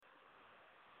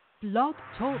Blog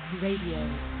Talk Radio.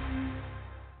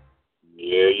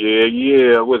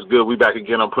 Yeah. What's good? We back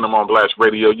again on Put 'em on Blast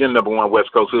Radio, your number one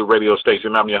West Coast Hood radio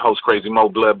station. I'm your host, Crazy Mo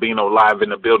Blood Bino, live in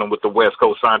the building with the West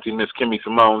Coast auntie, Miss Kimmy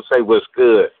Simone. Say what's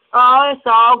good. Oh, it's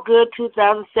all good,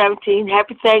 2017.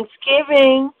 Happy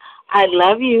Thanksgiving. I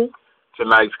love you.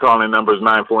 Tonight's calling number is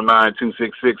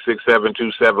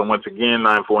 949-266-6727. Once again,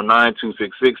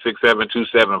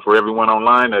 949-266-6727. For everyone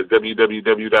online, that's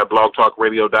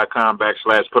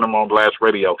www.blogtalkradio.com/Put 'em on Blast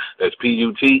Radio. That's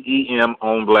PUTEM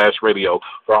on Blast Radio.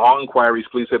 For all inquiries,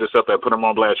 please hit us up at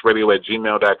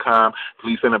put'emонblastradio@gmail.com.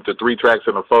 Please send up to 3 tracks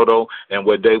and a photo, and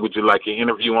what day would you like an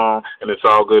interview on, and it's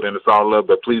all good and it's all love,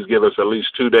 but please give us at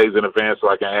least 2 days in advance so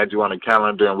I can add you on the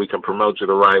calendar and we can promote you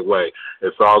the right way.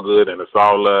 It's all good and it's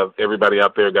all love. Everybody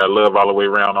out there got love all the way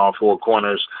around, all 4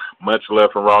 corners. Much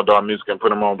love from Raw Dog Music and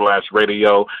Put 'em on Blast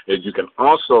Radio. And you can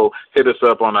also hit us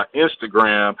up on our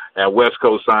Instagram at West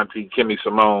Coast Auntie Kimmy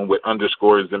Simone with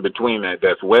underscores in between that.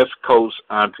 That's West Coast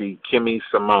Auntie Kimmy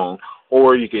Simone.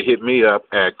 Or you can hit me up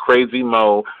at Crazy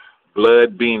Mo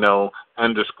Blood Bino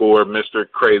underscore Mr.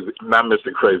 Crazy, not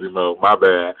Mr. Crazy Mo, my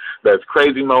bad. That's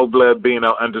Crazy Mo Blood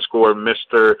Bino underscore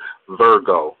Mr.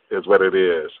 Virgo is what it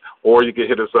is. Or you can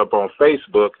hit us up on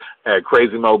Facebook at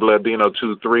Crazy Mo Blood Bino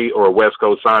 23 or West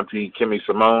Coast Auntie Kimmy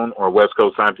Simone or West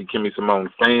Coast Auntie Kimmy Simone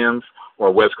Fans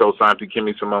or West Coast Auntie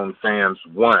Kimmy Simone Fans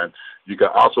 1. You can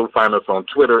also find us on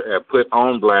Twitter at Put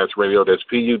On Blast Radio. That's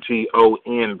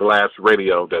PUTON Blast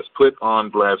Radio. That's Put On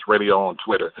Blast Radio on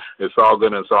Twitter. It's all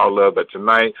good and it's all love. But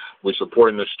tonight, we're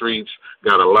supporting the streets.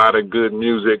 Got a lot of good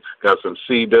music. Got some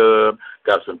C-Dubb.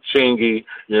 Got some Chingy,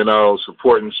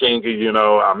 supporting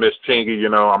Chingy. I miss Chingy.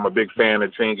 I'm a big fan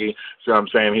of Chingy. So I'm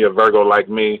saying he a Virgo like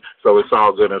me. So it's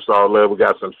all good and it's all love. We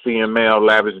got some CML,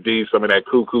 Lavish D, some of that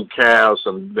Cuckoo Cow,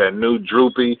 some that new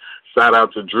DroopE. Shout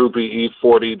out to DroopE,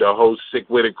 E40, the whole Sick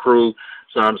With It crew.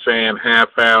 So I'm saying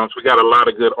Half Pounds. We got a lot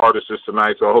of good artists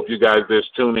tonight, so I hope you guys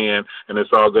just tune in, and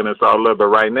it's all good and it's all love. But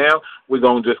right now, we're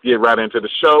going to just get right into the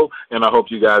show, and I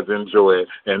hope you guys enjoy it.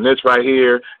 And this right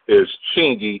here is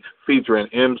Chingy featuring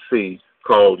MC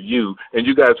called You. And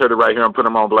you guys heard it right here on Put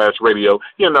 'em on Blast Radio,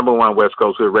 your number one West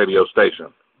Coast Hood radio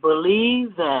station.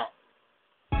 Believe that.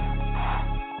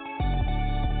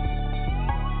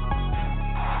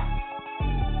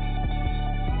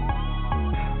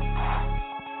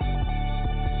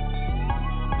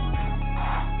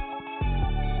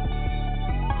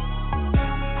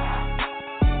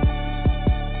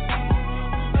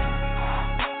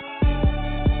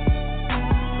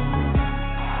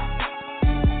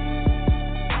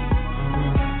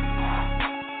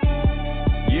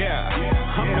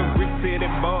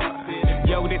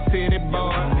 City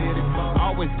boy,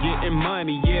 always getting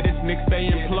money, yeah, this nigga stay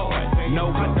employed.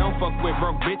 No, I don't fuck with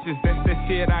broke bitches, that's the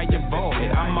shit I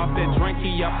avoid. I'm off that drink,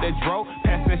 he off that dro,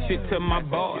 pass that shit to my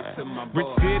boy. Rich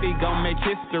City gon' make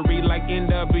history like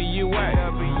NWA.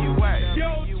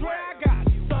 Yo, Dre, I got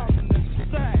something to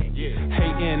say.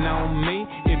 Hating on me,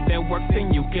 if that works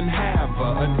then you can have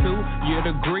a 2-year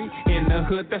degree in the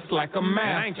hood, that's like a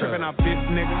master. I ain't tripping off this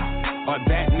nigga, or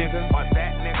that nigga,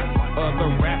 other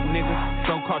rap niggas,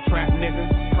 so-called trap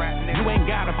niggas. You ain't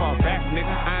gotta fall back, nigga.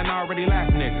 I ain't already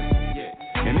laughed, nigga.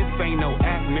 And this ain't no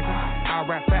act, nigga. I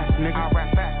rap fast, nigga.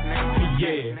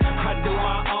 Yeah, I do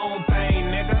my own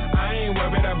thing, nigga. I ain't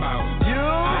worried about you.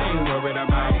 I ain't worried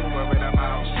about you.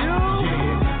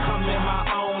 Yeah, I'm in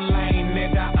my own lane,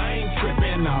 nigga. I ain't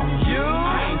tripping off you.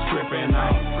 I ain't tripping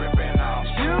off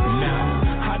you.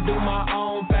 Nah, I do my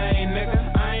own thing, nigga.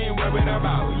 I ain't worried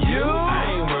about you. I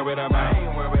ain't worried about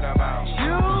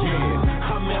you.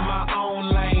 I'm in my own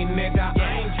lane, nigga. I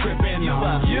ain't tripping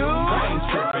on you. I ain't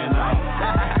tripping on you.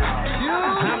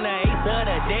 I'm the ace of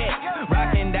the deck,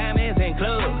 rocking diamonds and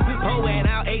clubs, pulling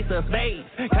out ace of spades,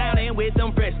 clowning with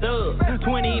them fresh stubs.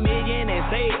 20 million in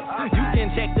sales, you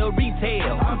can check the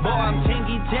retail. Boy, I'm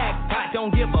Chingy jackpot,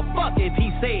 don't give a fuck if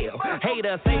he sell.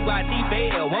 Haters say why he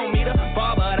fail, want me to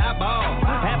fall but I ball.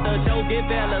 After show get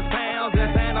fellas pounds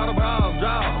and sign all the bras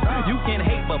draw. You can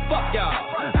hate but fuck y'all,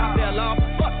 I fell off,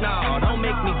 fuck no, don't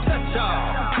make me touch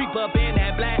y'all. Creep up in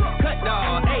that black cut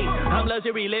dog, hey, I'm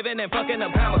luxury living and fucking the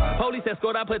commas. Police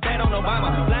escort, I put that on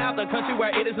Obama. Fly out the country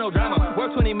where it is no drama.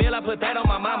 Work 20 mil, I put that on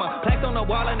my mama. Plaques on the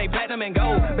wall and they platinum and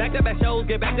gold. Back to back shows,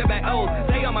 get back to back O's.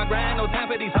 Stay on my grind, no time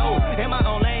for these hoes. In my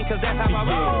own lane, cause that's how I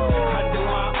roll. I do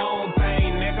my own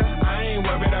thing, nigga. I ain't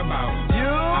worried about you.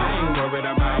 I ain't worried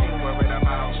about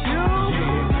you.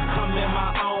 Yeah, I'm in my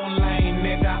own lane,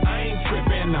 nigga. I ain't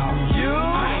tripping off you.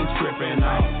 I ain't tripping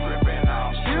off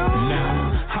you.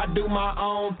 Nah, I do my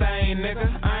own thing,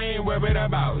 nigga. I ain't worried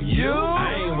about you.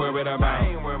 I ain't worried about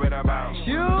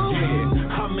you.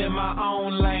 Yeah, I'm in my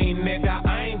own lane, nigga.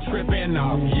 I ain't tripping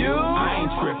off you. I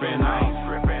ain't tripping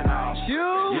off you.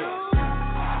 Yeah.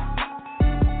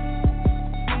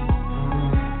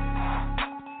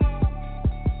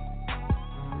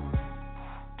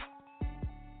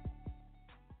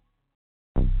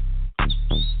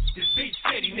 This beach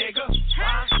city, nigga.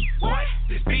 Huh? What?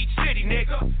 This beach city,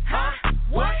 nigga. Huh?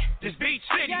 What? This beach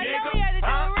city, nigga.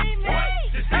 Huh? What?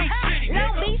 This beach city, nigga.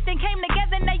 Long Beach then came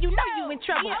together, now you know you in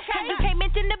trouble. You can't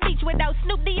mention the beach without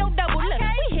Snoop D.O. double. Look,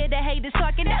 we hear the haters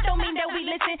talking, that don't mean that we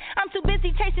listen. I'm too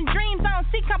busy chasing dreams, I don't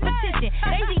see competition.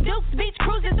 Lazy Dukes, beach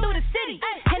cruising through the city.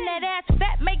 And that ass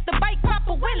fat make the bike pop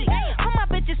a willy. All my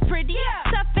bitches pretty,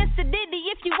 tough and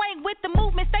sedity. If you ain't with the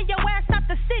movement, stay your ass out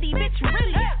the city, bitch,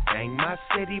 really. Bang my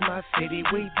city,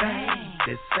 we bang.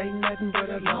 This ain't nothing but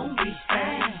a Long Beach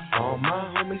thing. All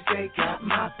my homies, they got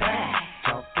my back.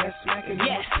 Talk that smack and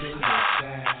yes.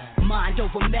 Mind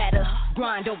over matter,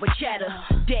 grind over chatter.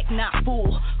 Deck not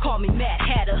full, call me Mad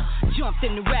Hatter. Jumped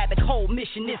in the rabbit hole,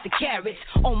 mission is the carrots.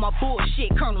 On my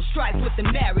bullshit, Colonel Strife with the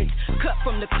marriage. Cut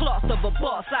from the cloth of a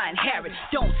boss I inherit.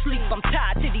 Don't sleep, I'm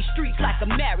tied to these streets like a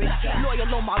marriage.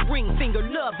 Loyal on my ring finger,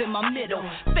 love in my middle.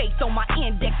 Face on my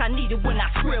index, I need it when I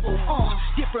scribble.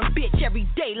 Different bitch every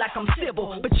day like I'm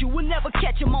Sybil. But you will never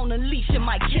catch him on a leash in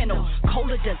my kennel.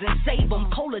 Cola doesn't save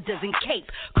him, Cola doesn't cape.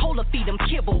 Cola feed him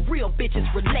kibble, real bitches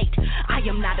relate. I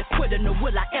am not a quitter, nor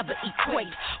will I ever equate.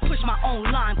 Push my own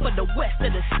line for the west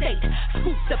of the state.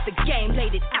 Scooped up the game,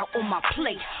 laid it out on my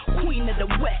plate. Queen of the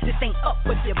west, this ain't up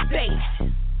for debate.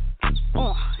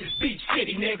 This beach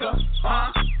city, nigga.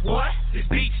 Huh? What? This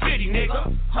beach city,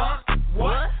 nigga. Huh?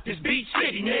 What? This beach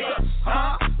city, nigga.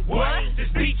 Huh? What? This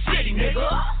beach city,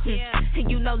 nigga. Yeah. And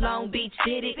you know Long Beach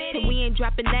did it. And we ain't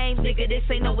dropping names, nigga. This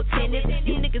ain't no attendance.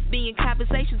 You niggas be in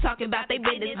conversation talking about they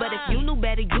business. But if you knew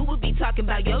better, you would be talking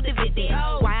about your dividends.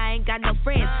 Why I ain't got no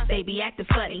friends? They be acting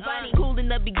funny. Cool in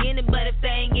the beginning, but if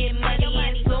they ain't getting money,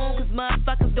 ain't soon. Cause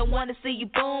motherfuckers don't wanna see you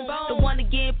boom. Don't wanna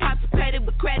give props credit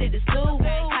where credit is due.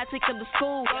 I take them to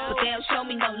school, but they don't show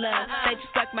me no love. They just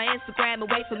stuck my Instagram and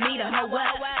wait for me to hoe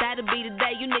up. That'll be the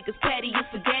day you niggas petty. You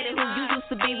forgetting who you used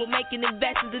to be. We're making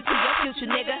investments into your future,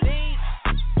 nigga.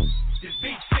 This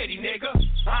beach city, nigga.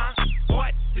 Huh?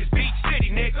 What? This beach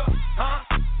city, nigga.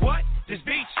 Huh? What? This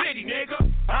beach city,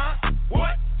 nigga. Huh?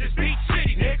 What? This beach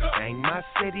city, nigga. Bang my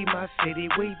city,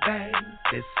 we bang.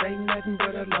 This ain't nothing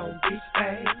but a Long Beach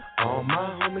thing. All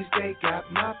my homies, they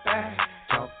got my back.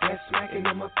 Talk that smack and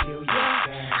I'ma peel your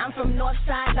back. I'm from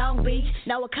Northside Long Beach.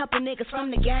 Know a couple niggas from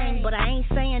the gang, but I ain't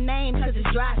saying names cause it's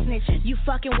dry snitching. You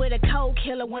fucking with a cold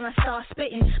killer when I start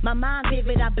spitting. My mind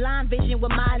vivid, I blind vision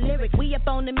with my lyrics. We up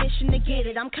on the mission to get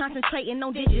it. I'm concentrating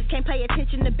on digits, can't pay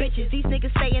attention to bitches. These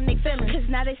niggas saying they feelin', cause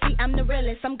now they see I'm the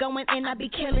realest. I'm going in, I be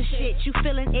killing shit. You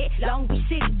feeling it? Long Beach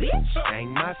City, bitch.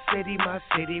 Bang my city,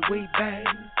 we bang.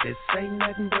 This ain't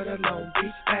nothing but a Long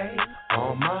Beach thing.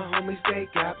 All my homies, they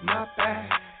got my back.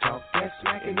 Talk that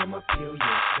smack and I'ma peel your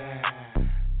back.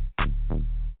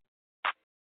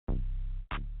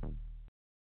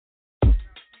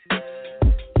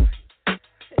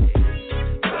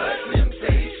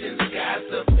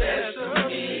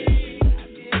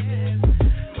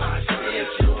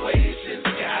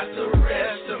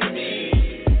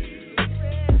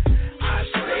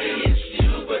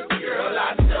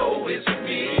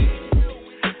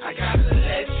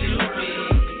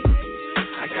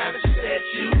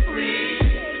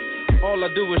 All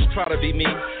I do is try to be me.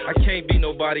 I can't be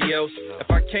nobody else.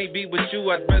 If I can't be with you,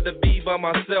 I'd rather be by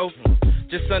myself.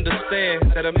 Just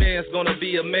understand that a man's gonna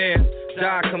be a man.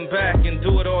 Die, come back and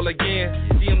do it all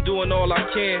again. See, I'm doing all I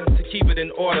can to keep it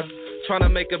in order. Trying to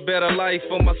make a better life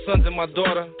for my sons and my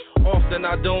daughter. Often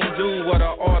I don't do what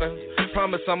I oughta.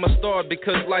 Promise I'ma start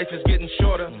because life is getting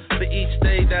shorter. For each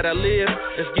day that I live,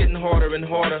 it's getting harder and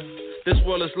harder. This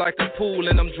world is like a pool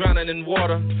and I'm drowning in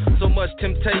water. So much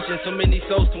temptation, so many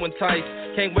souls to entice.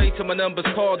 Can't wait till my number's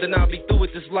called and I'll be through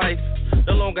with this life.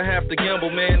 No longer have to gamble,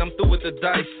 man, I'm through with the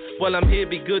dice. While I'm here,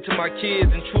 be good to my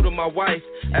kids and true to my wife.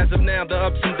 As of now, the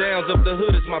ups and downs of the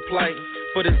hood is my plight.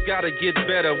 But it's gotta get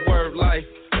better, word life.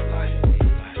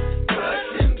 But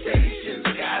temptation's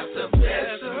got the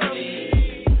best of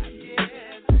me.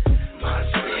 My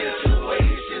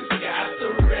situation's got the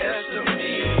rest of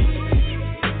me.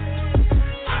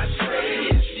 I say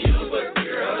it's you, but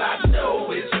girl, I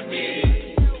know it's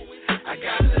me. I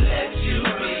got to let you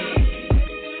be.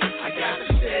 I got to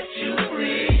set you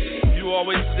free. You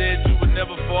always said you would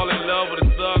never fall in love with a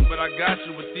thug, but I got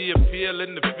you with the appeal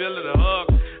and the feel of the hug.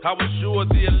 I was sure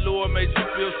the allure made you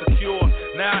feel secure.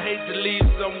 Now I hate to leave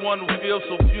someone who feels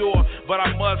so pure, but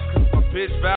I must, cause my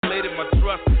bitch violated my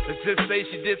trust. Let's just say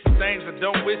she did some things I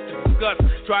don't wish to discuss.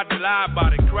 Tried to lie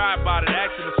about it, cry about it,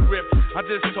 act in the script. I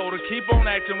just told her, keep on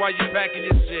acting while you packing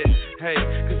your shit. Hey,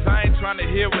 cause I ain't trying to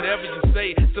hear whatever you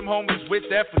say. Some homies with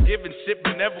that forgiving shit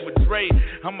but never betray.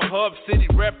 I'm a Hub City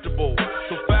reputable.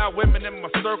 So foul women in my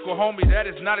circle, homie, that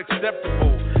is not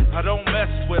acceptable. I don't mess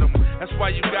with them, that's why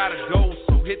you gotta go.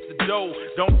 So hit the dough,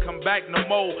 don't come back no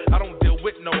more. I don't deal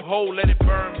with no hoe, let it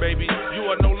burn, baby. You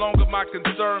are no longer my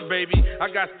concern, baby.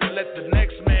 I got to let the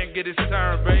next man get his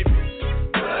turn, baby.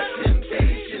 But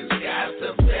temptation's got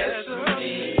the best of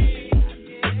me.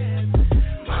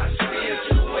 My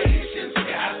situation's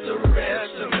got the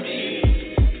rest of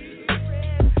me.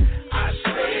 I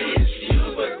say it's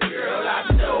you, but girl,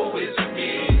 I know it's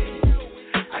me.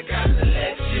 I got to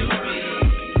let you be.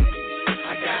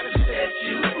 I got to set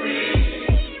you free.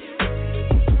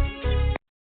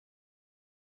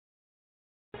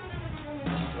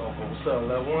 What's up,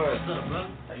 Level One? What's up, bro?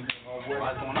 How you doing, homeboy?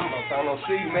 What's going on? Long time no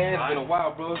see, man. It's been a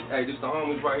while, bro. Hey, this the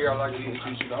homies right here. I like to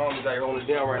introduce you to the homies out here holding it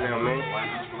down right now, man.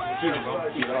 Keep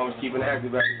the homies keeping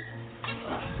active out here.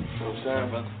 You know what I'm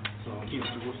saying, brother?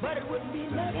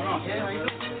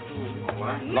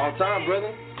 Long time, brother.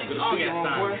 Good to see you,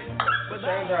 homeboy.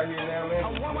 Things out here now,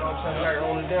 man. You know what I'm saying? We out here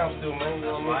holding it down still, man. You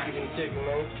know what I mean? Keeping it ticking,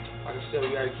 man. Like I said,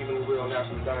 we out here keeping it real. Now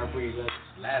some dying breeze, man.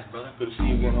 Last, brother. Good to see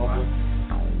you again, homeboy.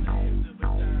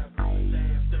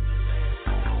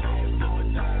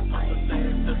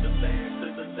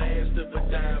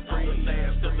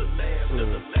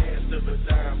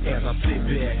 As I sit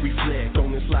back, reflect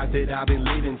on this life that I've been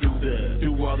living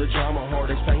through all the drama,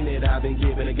 heartache, pain that I've been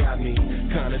given, it got me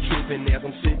kinda tripping as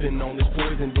I'm sipping on this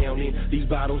poison down in these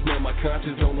bottles. Now my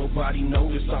conscience, don't nobody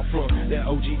notice. I'm from that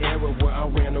OG era where I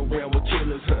ran around with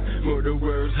killers,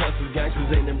 murderers, hustlers,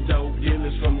 gangsters, and them dope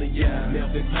dealers from the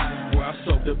melting pot where I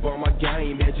soaked up on my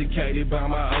game, educated by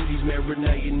my OGs,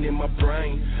 marinating in my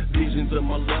brain. Visions of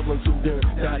my loved ones who done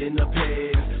died in the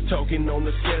past, talking on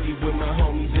the celly with my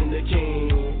homies in the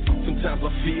can. Sometimes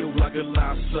I feel like a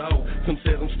lost soul. Some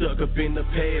says I'm stuck up in the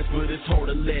past, but it's hard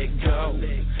to let go.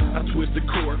 I twist the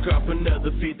cork off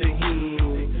another 50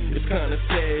 hymn. It's kinda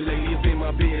sad, lately it's been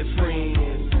my best friend.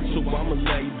 So I'ma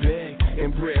lay back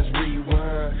and press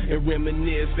rewind and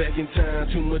reminisce back in time.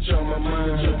 Too much on my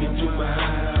mind. Look into my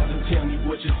eyes and tell me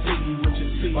what you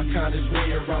see. My kind is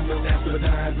rare, I'm a that's what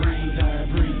I breathe.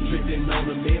 Drifting on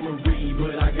the memory,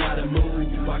 but I gotta move.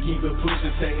 I keep it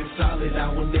pushing, staying solid, I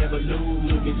will never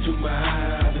lose. Look into my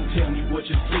eyes and tell me what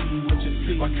you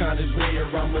see. My kind is rare,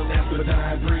 I'm a that's what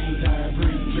I breathe.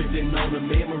 Drifting on the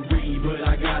memory, but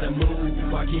I gotta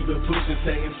move. I keep it pushing,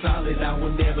 staying solid, I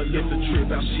will never lose. It's a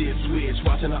trip, our shit switch,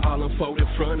 watching it all unfold in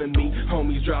front of me.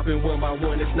 Homies dropping one by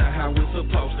one, it's not how it's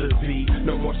supposed to be.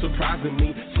 No more surprising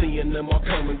me, seeing them all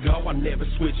come and go. I never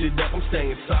switch it up, I'm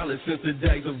staying solid since the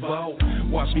days of old.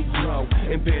 Watch me grow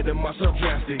and better myself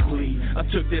drastically. I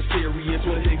took that serious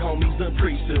when big homies done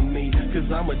preached to me. Cause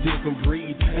I'm a different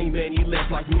breed, ain't many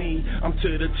left like me. I'm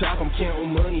to the top, I'm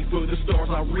counting money for the stars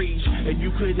I reach. And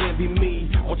you could envy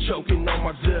me or choking on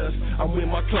my dust. I'm with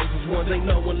my closest ones, ain't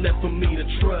no one left for me to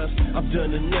trust. I've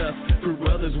done enough for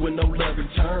others with no love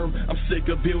return. I'm sick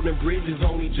of building bridges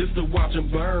only just to watch them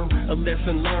burn. A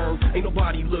lesson learned, ain't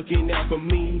nobody looking out for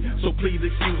me. So please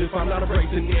excuse if I'm not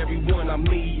embracing everyone I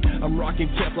meet. I'm rocking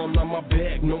Teflon on my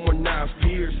back, no more knives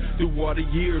pierced. Through all the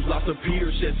years, lots of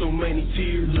peers shed so many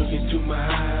tears. Look into my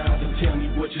eyes and tell me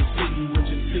what you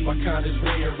see. My kind is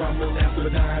rare, I'm a that's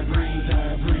what I breathe.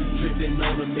 Drifting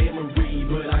on the memory,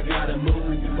 but I gotta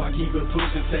move. I keep it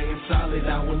pushing, staying solid,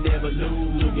 I will never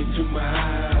lose. Look into my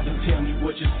eyes and tell me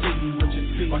what you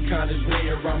see. My kind is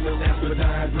rare, I'm a that's what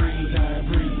I breathe.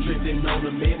 Drifting on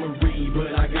the memory,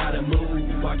 but I gotta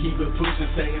move. I keep it pushing,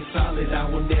 staying solid, I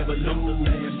will never lose.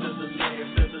 Last of the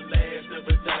last of the last of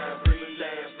a dime, breathe.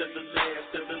 Last of the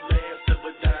last of the last of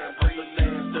a dime, I'm the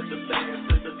last of the last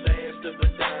of the last of a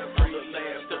dime, I'm the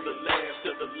last of the last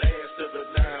of the last of a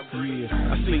dime, breathe.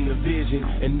 I seen the vision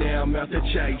and now I'm out to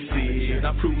chase it.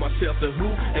 I prove myself to who,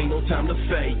 ain't no time to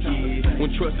fake it.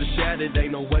 When trust is shattered,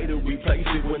 ain't no way to replace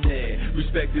it. When that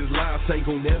respect is lost, ain't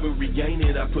gon' never regain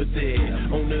it. I put that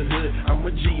on the hood, I'm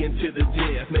a G into the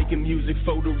death. Making music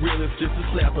for the realest, just a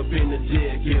slap up in the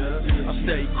deck, yeah. I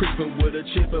stay creeping with a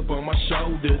chip up on my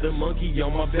shoulder. The monkey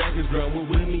on my back is growing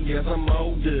with me as I'm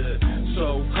older.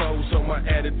 So cold, so my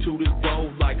attitude is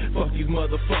bold. Like, fuck these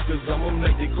motherfuckers, I'ma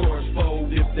make the chorus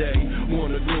fold. If they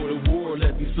wanna go to war,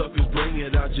 let these suckers bring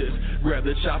it. I just grab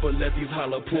the chopper, let these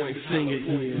hollow points sing it.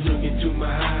 Look into my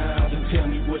eyes and tell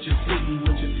me what you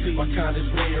see. My kind is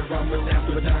rare, I'm a that's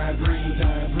what I breathe.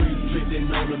 Drifting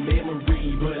on the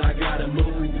memory, but I gotta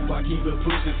move. I keep it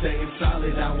pushing, staying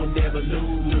solid, I will never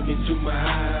lose. Look into my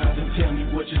eyes and tell me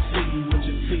what you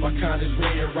see. My kind is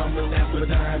rare, I'm a that's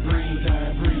what I breathe.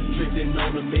 Drifting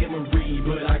on the memory,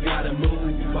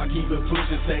 I keep it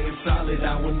pushing, staying solid,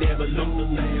 I will never lose. To the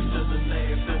last, to the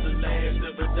last, to the last,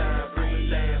 to the dying breed.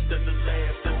 Last, to the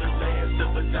last, to the last, to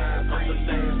the dying breed.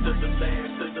 Last, to the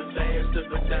last, to the last, to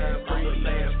the dying breed.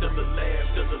 Last, to the last,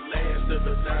 to the last, to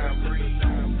the dying breed.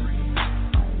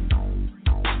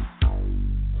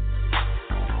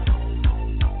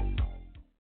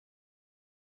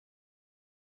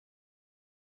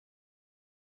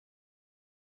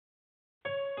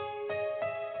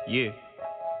 Yeah,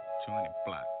 20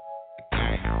 block.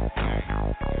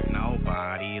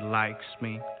 Nobody likes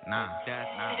me. Nah, that's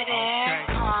not okay.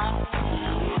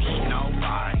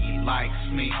 Nobody likes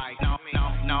me.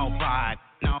 Nobody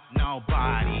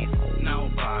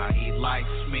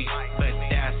likes me. But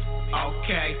that's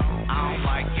okay. I don't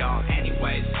like y'all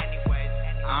anyways.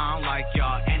 I don't like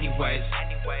y'all anyways. I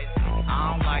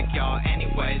don't like y'all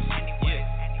anyways.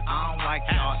 I don't like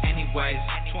y'all anyways.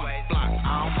 20 blocks, I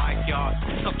don't like y'all.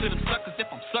 Talk to them suckers if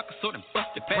I'm suckers, so them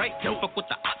busted back. Don't fuck with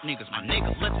the op niggas, my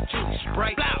nigga, let's truly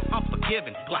spray. I'm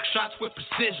forgiving, block shots with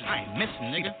precision. I ain't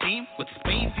missing, nigga. Beam with the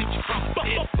beam, hit you from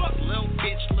the fuck. Little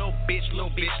bitch.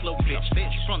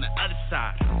 She's from the other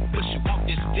side, but she want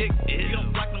this dick. You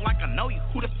don't like me like I know you.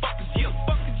 Who the fuck is you?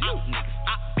 Niggas,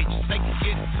 op bitches, they can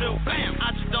get it too. Bam,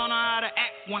 I just don't know how to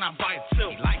act when I bite it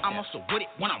too. I'm also with it,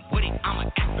 when I'm with it, I'm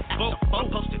an active fool. I'm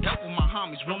posted up with my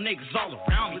homies, real niggas all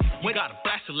around me. You gotta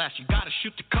blast the last, you gotta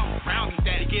shoot to come around me.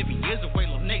 Daddy giving years away,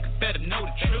 little niggas better know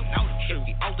the truth. If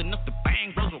you old enough to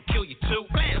bang, bros will kill you too.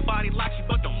 Nobody likes you,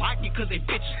 but don't like me cause they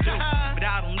bitches too. But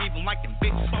I don't even like them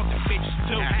bitches, fuck them bitches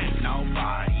too.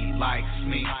 Nobody likes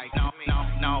me.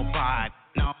 Nobody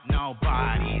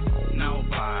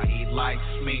likes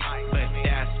me. But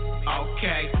that's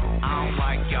okay. I don't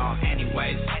like y'all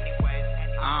anyways.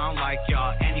 I don't like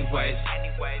y'all anyways. I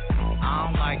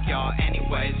don't like y'all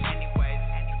anyways.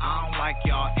 I don't like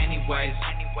y'all anyways.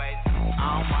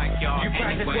 I don't like y'all. You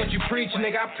practice what you preach,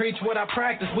 nigga. I preach what I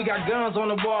practice. We got guns on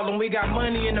the wall and we got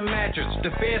money in the mattress.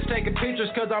 The feds taking pictures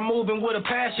cause I'm moving with a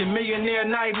passion. Millionaire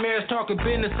nightmares, talking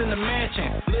business in the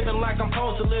mansion. Living like I'm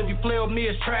supposed to live, you play with me,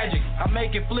 it's tragic. I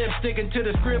make it flip, sticking to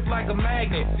the script like a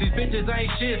magnet. These bitches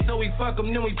ain't shit, so we fuck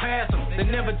them, then we pass them. They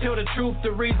never tell the truth,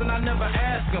 the reason I never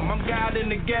ask them. I'm God in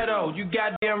the ghetto, you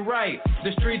goddamn right.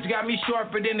 The streets got me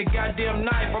sharper than the goddamn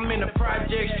knife. I'm in the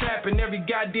projects trapping every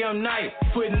goddamn night.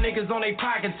 Putting niggas on their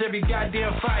pockets every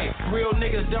goddamn fight. Real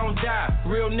niggas don't die,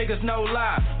 real niggas no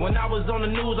lie. When I was on the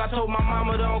news, I told my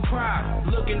mama don't cry.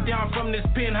 Looking down from this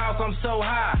penthouse, I'm so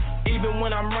high. Even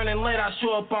when I'm running late, I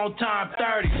show up on time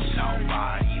 30.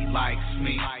 Nobody likes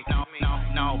me.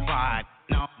 Nobody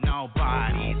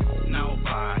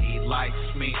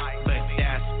likes me. But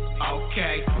that's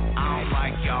okay. I don't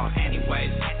like y'all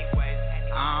anyways.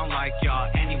 I don't like y'all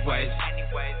anyways. I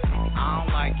don't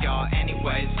like y'all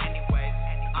anyways.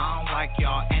 I don't like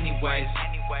y'all anyways. I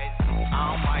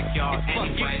don't like y'all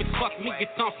anyways. Fuck me,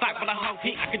 get on fight with a whole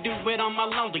heat. I can do it on my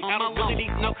lonely. I don't really need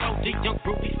no OG. Young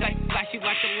groupie stay flashy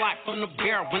like the light from the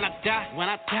barrel. When I die,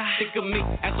 think of me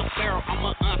as a pharaoh. I'm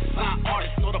an unsigned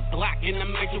artist, know the block in the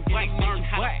major way. Learn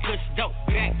how to push dope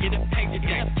back, get a page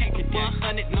today.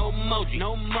 100, no emoji,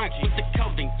 no merch with the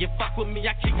coding. You fuck with me,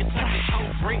 I kick it to the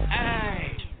whole ring.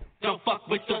 Ayy, don't fuck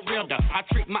with the real though. I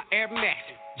treat my Air Max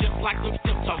just like them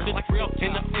still talking like real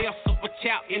in the field, super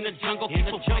chow in the jungle,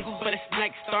 but a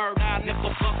snake third eye, never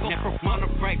buckle, never wanna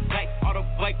break, auto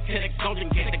break to the golden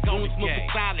gate, the golden move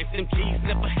silence, them G's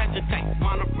never hesitate,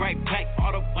 wanna break,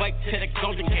 auto break to the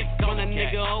golden gate, gonna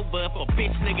nigga over if a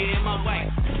bitch nigga in my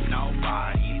way.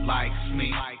 Nobody likes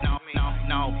me.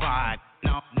 Nobody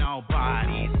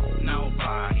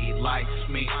likes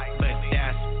me, but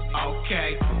that's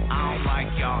okay. I don't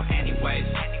like y'all anyways.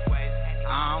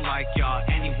 I don't like y'all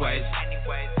anyways.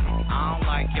 I don't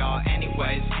like y'all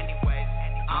anyways.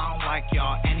 I don't like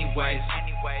y'all anyways.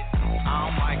 I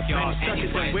don't like y'all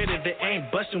anyways. Man, with it, they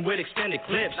ain't bustin' with extended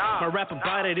clips. My rap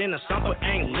about it in a song, but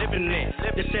ain't living it.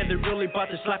 They said they really bout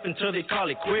to slap until they call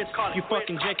it quits. You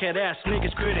fucking jackhead ass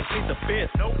niggas couldn't plead the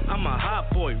fifth. I'm a hot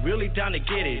boy, really down to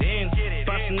get it in.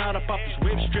 Bouncing out up off this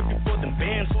whip, stripping for them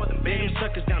bands. Them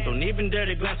suckers down, don't even dare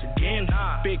to glance again.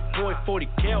 Big boy, 40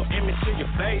 cal, aim it to your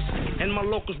face. And my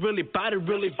locals really bout it,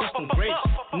 really bustin' great.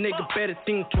 Nigga better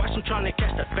think twice, I'm trying to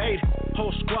catch the fade.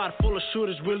 Whole squad full of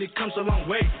shooters really comes a long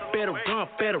way. Better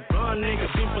run, nigga,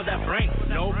 beat for that brain.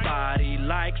 Nobody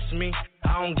likes me.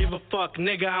 I don't give a fuck,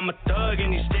 nigga, I'm a thug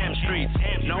in these damn streets.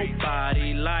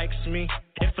 Nobody likes me.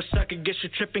 If a sucker gets you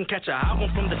tripping, catch a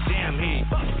album from the damn heat.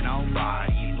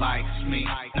 Nobody likes me.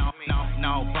 Nobody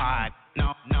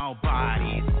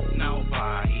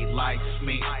likes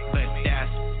me. But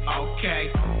that's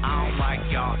okay. I don't like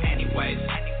y'all anyways.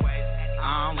 I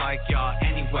don't like y'all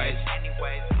anyways.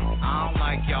 I I don't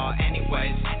like y'all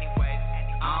anyways.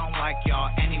 I don't like y'all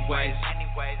anyways.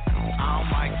 I don't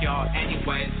like y'all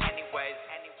anyways.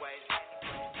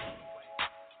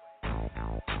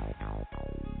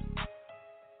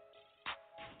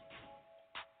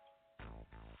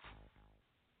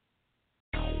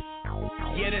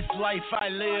 Yeah, this life I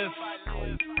live.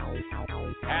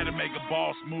 Had to make a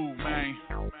boss move, man.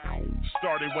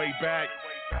 Started way back.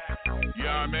 You know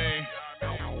what I mean?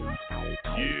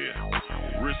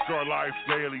 Yeah. Risk our life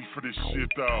daily for this shit,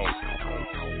 though.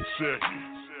 Check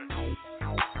it.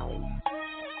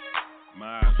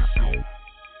 My shit.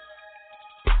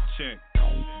 Check.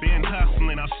 Been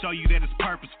hustling, I'll show you that it's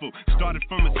purposeful. Started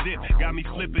from a zip, got me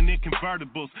flipping in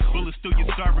convertibles. Bullets through your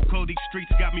cervical, these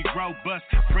streets got me robust.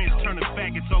 Friends turning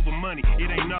faggots over money, it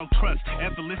ain't no trust.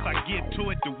 Effortless, I get to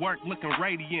it, the work looking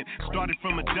radiant. Started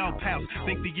from a dope house,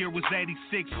 think the year was 86.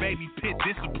 Baby pit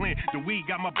discipline, the weed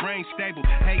got my brain stable.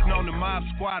 Hating on the mob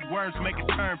squad, words make it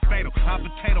turn fatal. Hot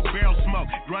potato barrel smoke,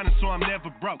 grinding so I'm never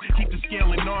broke. Keep the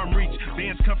scale in arm reach,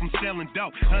 bands come from selling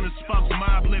dope. Hunters, folks,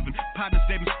 mob living, partners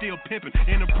they been still pimping.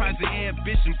 Enterprise and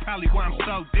ambition, probably why I'm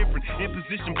so different. In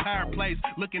position, power plays,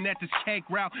 looking at this cake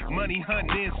route. Money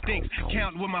hunting instincts,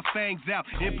 counting with my fangs out.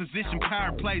 In position,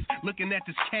 power plays, looking at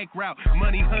this cake route.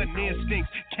 Money hunting instincts,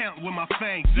 counting with my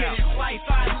fangs out. Yeah, this life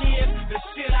I live, the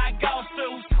shit I go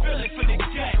through. Spill it from the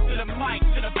jet to the mic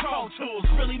to the Pro Tools.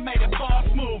 Really made a boss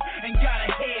move and got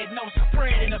ahead. No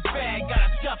spread in the bag, got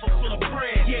a duffel full of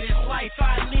bread. Yeah, this life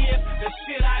I live, the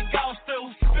shit I go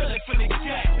through. Spill it from the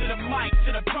jet to the mic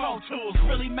to the Pro Tools.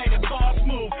 Really made a boss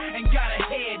move and got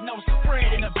ahead. No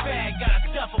spread in the bag, got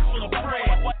a duffel full of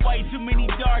bread. Way too many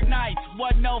dark nights,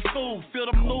 wasn't no fool. Feel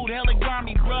the mood, hella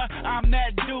grimy, bruh. I'm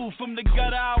that dude from the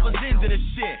gutter, I was into the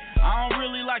shit. I don't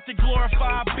really like to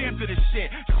glorify, I've been to the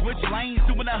shit. Switch lanes,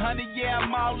 doing 100, yeah,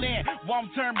 I'm all in.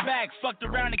 Won't turn back, fucked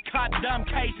around and caught dumb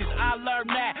cases. I learned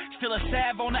that. Still a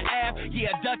salve on the app,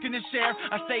 yeah, ducking the sheriff.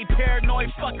 I stay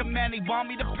paranoid, fuck 'em, man, they want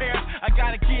me to perish. I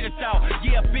gotta get it though,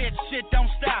 yeah, bitch, shit don't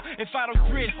stop. If I don't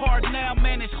grit hard now,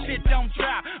 man, this shit don't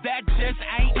drop. That just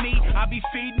ain't me, I be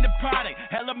feeding the product.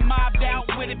 Hella mobbed out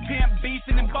with it, pimp,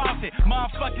 beastin' and bossing.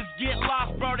 Motherfuckers get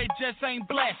lost, bro, they just ain't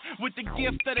blessed with the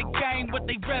gift of the game, what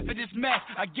they reppin' is mess.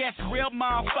 I guess real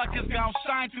motherfuckers gon'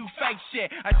 shine through fake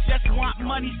shit. I just want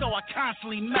money, so I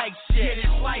constantly make shit. Yeah,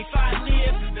 this life I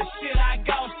live, the shit I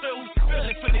go through. Spill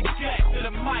it from the jet to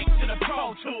the mic to the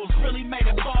Pro Tools. Really made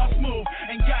a boss move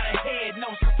and got ahead. No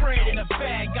spread in the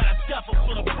bag, got a duffel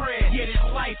full of bread. Yeah, this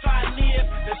life I live,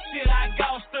 the shit I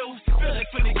go through. Spill it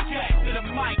from the jet to the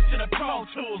mic to the Pro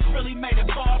Tools. Really made a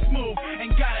boss move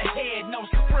and got ahead. No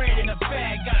spread in the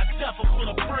bag, got a duffel full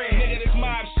of bread. Nigga, this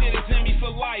mob shit is in me for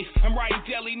life. I'm writing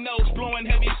deli notes, blowing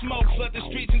heavy smoke, flood the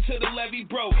streets until the levee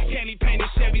broke. Candy painted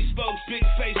Chevy spokes, big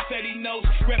face, steady notes.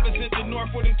 Represent the north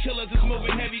where them killers is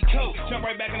moving heavy coat. Jump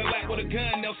right back in the lap with a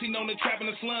gun. Nelsie known to trap in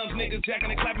the slums. Niggas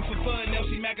jacking and clapping for fun.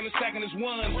 Nelsie macking and stacking his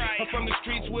ones. I'm from the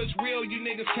streets where it's real, you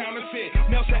niggas counterfeit.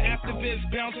 Nelson activists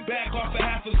bouncing back off a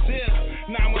half a zip.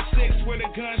 916 where the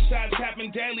gunshots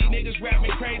happen daily. Niggas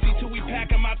rapping crazy till we pack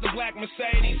them out the black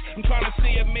Mercedes. I'm trying to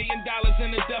see $1 million in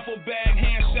a duffel bag.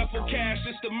 Hand shuffle cash,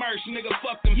 it's the merch, nigga,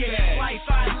 fuck them yeah, this life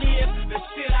I live, the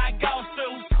shit I go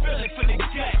through. Spill it from the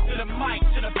jet to the mic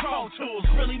to the Pro Tools.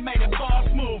 Really made a boss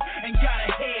move and got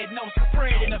ahead. No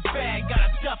spread in the bag, got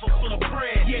a duffel full of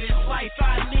bread. Yeah, this life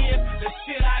I live, the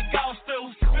shit I go through.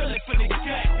 Spill it from the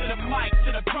jet to the mic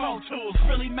to the Pro Tools.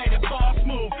 Really made a boss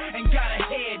move and got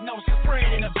ahead. No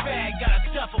spread in the bag, got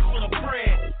a duffel full of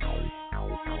bread.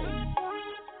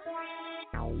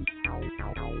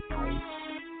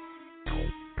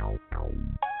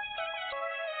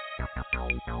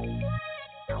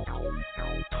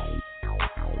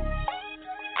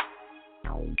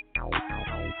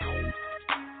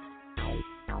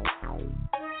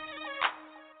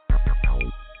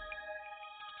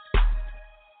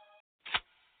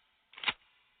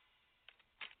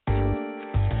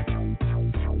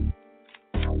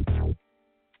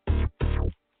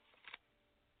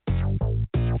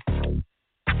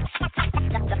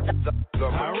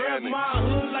 I rep my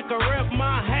hood like I rep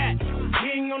my hat.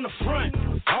 King on the front,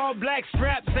 all black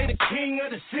strap, say the king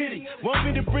of the city. Want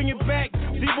me to bring it back?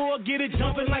 C-Boy get it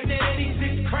jumping like that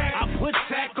 86 crack. I put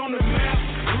sack on the map,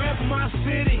 rep my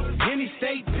city. Any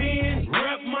state pen,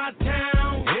 rep my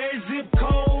town. Every zip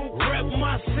code, rep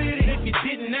my city. If you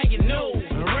didn't, now you know,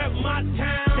 rep my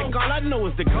town. All I know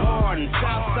is the garden,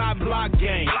 Southside blue block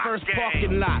game. First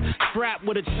parking lot, strapped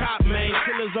with a chop, man.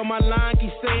 Killers on my line,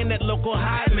 keep saying that local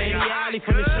high, man. He alley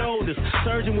from the shoulders,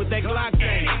 surging with that Glock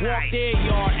game. Walk their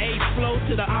yard, flow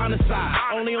to the honor side.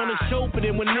 Only on the show for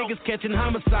them when niggas catching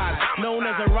homicide. Known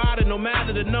as a rider, no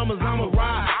matter the numbers, I'm a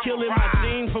ride. Killing my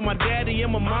jeans for my daddy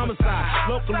and my mama's side.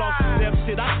 Local off the step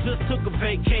shit, I just took a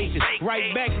vacation.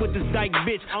 Right back with this dyke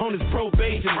bitch on his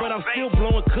probation. But I'm still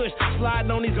blowing kush,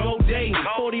 sliding on these gold days.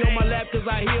 40 on my lap cause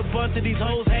I hear a bunch of these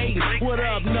hoes hating. What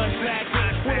up,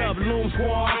 Nutsacker? What up, Loom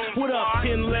Squad? What up,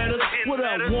 10 letters? What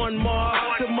up, One Mar?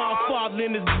 To my father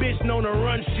and this bitch known to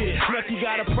run shit. Lucky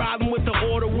got a problem with the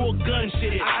order, war gun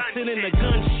shit. I sit in the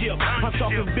gunship, I'm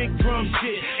talking big drum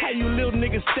shit. How you little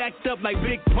niggas stacked up like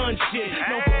big punch shit.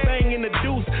 Known for banging the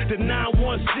deuce, the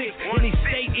 916. Any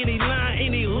state, any line,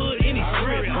 any hood, any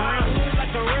strip. I look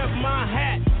like a rep my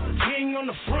hat, king on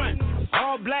the front.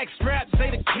 All black straps,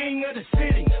 say the king of the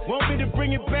city. Want me to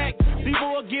bring it back?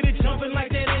 People will get it jumping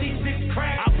like that 86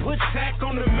 crack. I put sack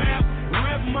on the map,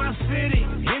 rep my city.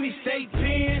 Any state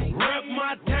pen, rep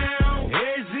my town.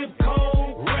 Air zip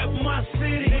code, rep my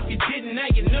city. If you didn't,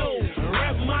 now you know,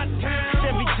 rep my town.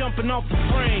 Chevy jumping off the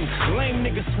frame, lame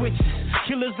nigga switches.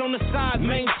 Killers on the side,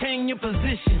 maintain your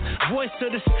position. Voice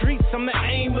of the streets, I'm the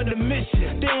aim of the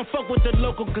mission. They don't fuck with the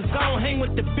local, cause I don't hang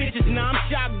with the bitches. Now I'm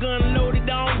shotgun loaded,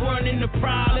 I don't run in the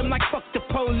problem. Like fuck the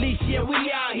police, yeah,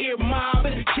 we out here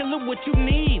mobbing. Killer what you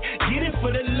need, get it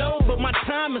for the low. But my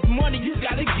time is money, you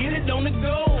gotta get it on the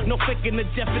go. No faking the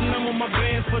Jeff and I'm on my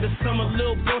bands for the summer.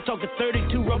 Lil' bro talking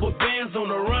 32 rubber bands on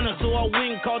the runner. So I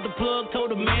went and called the plug,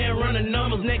 told the man run the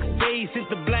numbers. Next day, since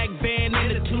the black band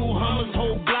and the 2 Hummers.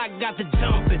 Whole block got the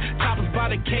jumping, choppers by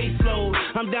the caseload.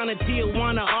 I'm down in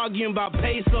Tijuana arguing about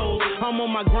pesos. I'm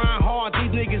on my grind hard,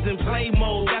 these niggas in play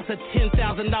mode. That's a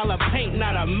 $10,000 paint,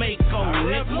 not a makeover. I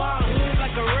rep my hood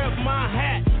like I rep my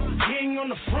hat, king on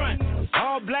the front.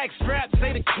 All black straps,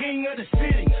 say the king of the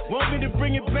city. Want me to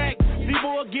bring it back?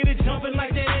 People will get it jumping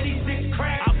like that 86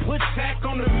 crack. I put sack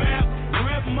on the map,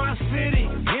 rep my city.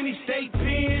 Any state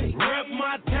pen, rep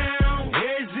my town.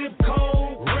 Air zip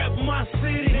code, rep my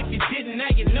city. If you didn't, now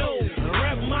you know,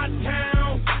 rep my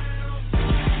town.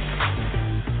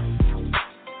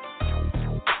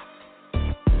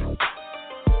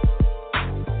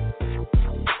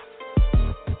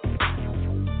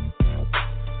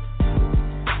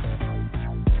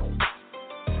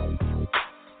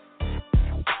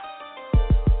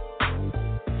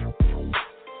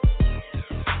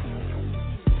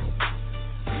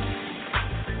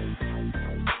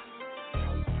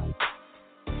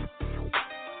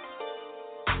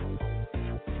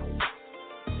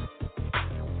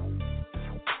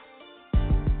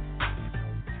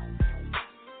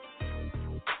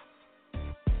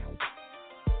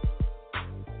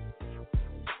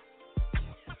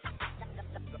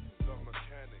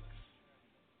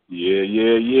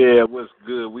 Yeah. What's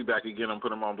good? We back again on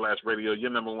Put 'em on Blast Radio, your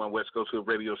number one West Coast Hood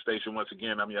radio station. Once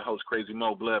again, I'm your host, Crazy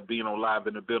Mo Blood, being on live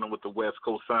in the building with the West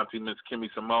Coast Santi, Miss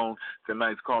Kimmy Simone.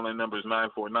 Tonight's calling number is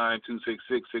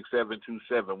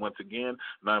 949-266-6727. Once again,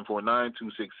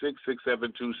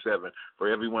 949-266-6727. For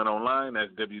everyone online,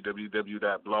 that's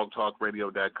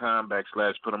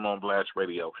www.blogtalkradio.com/Put 'em on Blast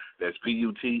Radio. That's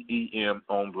PUTEM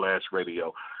on Blast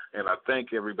Radio. And I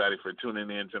thank everybody for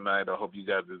tuning in tonight. I hope you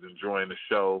guys are enjoying the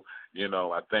show. You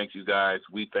know, I thank you guys.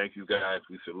 We thank you guys.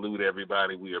 We salute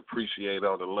everybody. We appreciate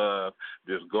all the love.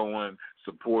 Just go and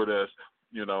support us,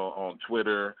 you know, on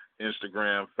Twitter,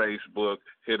 Instagram, Facebook.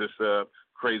 Hit us up.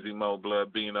 Crazy Mo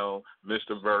Blood Bino,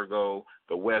 Mr. Virgo,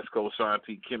 the West Coast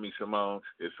Auntie, Kimmy Simone.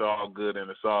 It's all good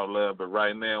and it's all love. But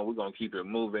right now, we're going to keep it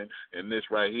moving. And this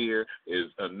right here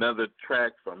is another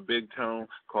track from Big Tone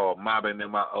called Mobbing in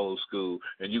My Old School.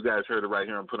 And you guys heard it right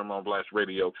here on Put 'em on Blast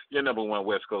Radio, your number one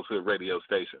West Coast Hood radio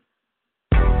station.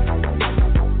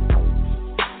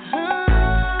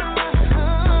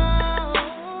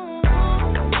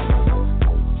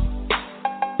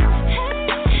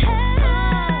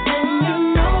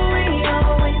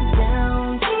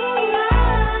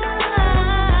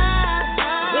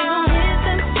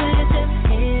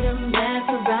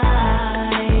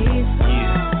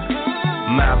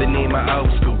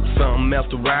 Else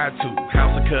to ride to.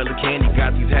 House of color candy,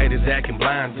 got these haters acting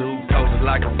blind, dude. Poses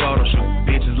like a photo shoot.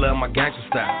 Bitches love my gangster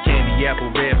style. Candy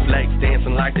apple, red flakes,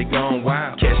 dancing like they gone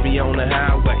wild. Catch me on the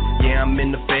highway, yeah, I'm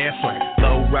in the fast lane.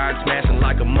 Low ride smashing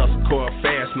like a muscle car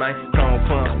fast, man. Chrome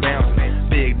pumps bouncing,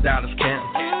 big dollars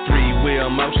counting. 3-wheel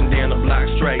motion down the block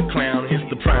straight clown. It's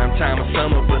the prime time of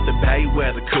summer, but the bay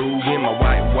weather cool. In my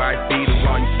white beater,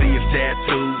 all you see is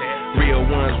tattoos. Real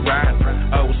ones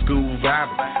riding, old school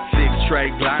vibing. 6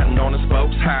 straight gliding on the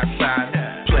spokes, high side.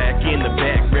 Plaque in the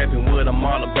back, repping with I'm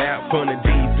all about. From the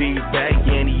DB's back,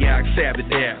 Antioch, Sabbath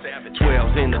there.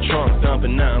 12's in the trunk,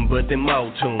 thumping nothing but them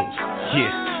old tunes.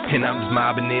 Yeah, and I'm just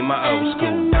mobbing in my old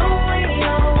school. You know we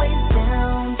always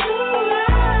down to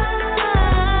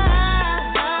ride.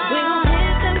 We gon'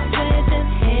 hit them switches,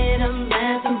 hit them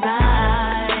left and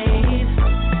right.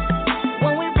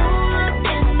 When we pull up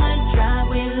in the drive,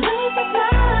 we lose the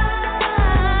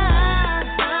vibe.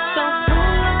 So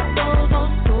pull up those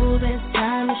old school, it's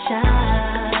time to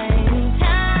shine.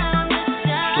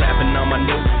 Slapping on my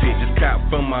new fit, just cop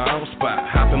from my own spot.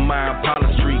 Hopping my Impala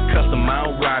Street, custom my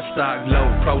own ride stock low.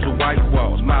 Pros with white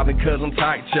walls, mobbing cause I'm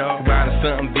tight, y'all. Riding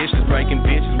something vicious, breaking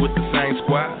bitches with the same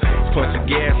squad. Punch of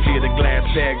gas, hear the glass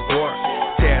tag board.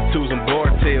 Tattoos and board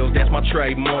tails, that's my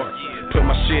trademark. Put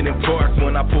my shit in park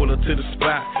when I pull up to the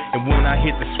spot. And when I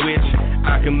hit the switch,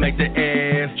 I can make the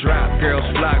ass drop. Girls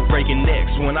flock, breaking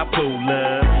necks when I pull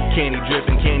up. Candy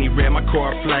dripping, candy red, my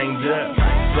car flamed up.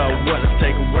 So what, let's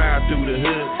take a ride through the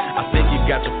hood. I think you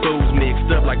got your fools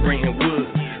mixed up like Brenton Woods.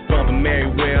 Bumping Mary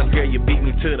Wells, girl, you beat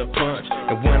me to the punch.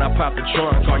 And when I pop the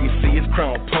trunk, all you see is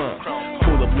chrome pump.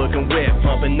 Pull up looking wet,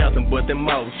 pumping nothing but them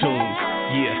old tunes.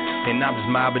 Yeah, and I'm just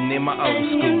mobbing in my old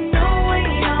school. You know we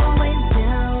always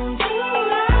down to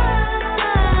ride.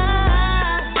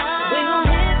 We gon'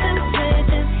 hit them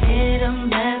switches, hit them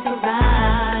left and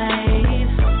right.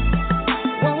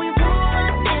 When we pull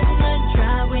up in the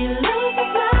drive, we lose the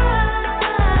vibe.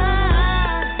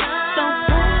 So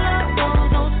pull up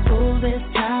those old school, it's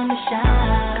time to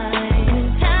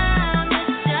shine. Time to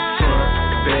shine.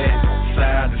 Front, back,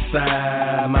 side to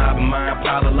side, mobbing my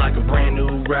Impala like a brand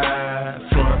new ride.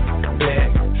 Front, back,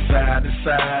 side to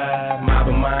side,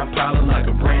 mobbing my Impala like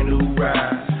a brand new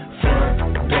ride.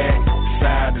 Front, back,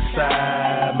 side to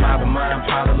side, mobbing my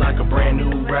Impala like a brand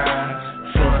new ride.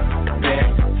 Front, back,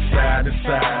 side to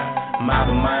side,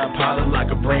 mobbing my Impala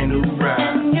like a brand new ride.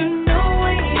 And you know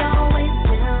we always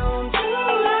down to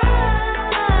ride.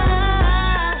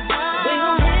 We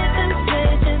gon' hit them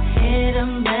switches, hit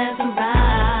them left and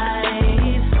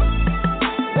right.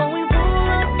 When we pull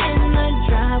up in the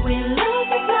drive, we lose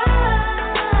the vibe.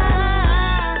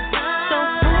 So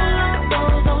pull up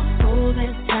those old school,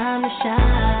 it's time to shine.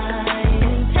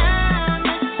 Time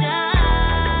to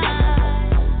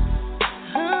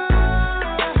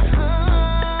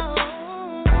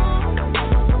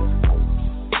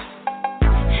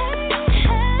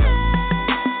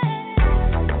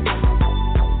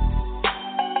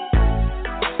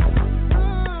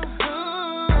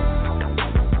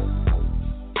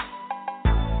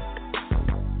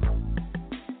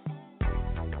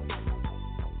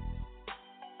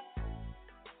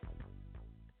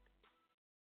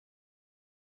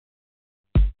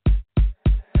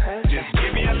Just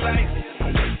give me a light.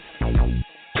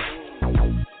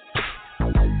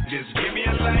 Just give me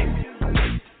a light.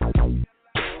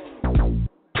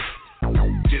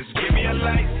 Just give me a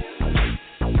light.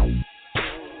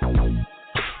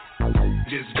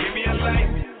 Just give me a light.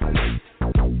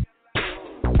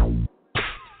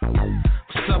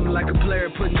 Something like a player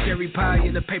putting cherry pie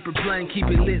in a paper plane. Keep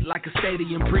it lit like a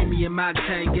stadium. Premium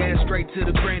octane, gas straight to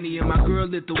the cranium. My girl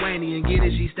Lithuanian, get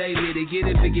it, she stay lit it. Get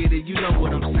it, forget it, you know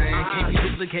what I'm saying. Can't be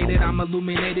duplicated, I'm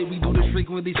illuminated. We do this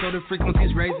frequently, so the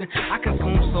frequency's raising. I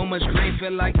consume so much green,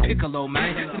 feel like Piccolo,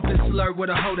 man. The pistol alert with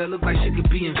a hoe that look like she could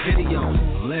be in video.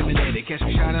 Eliminated, catch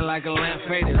me shining like a lamp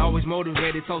faded. Always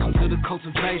motivated, toasting to the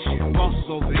cultivation. Bosses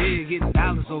over here, getting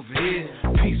dollars over here.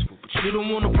 Peaceful, but you don't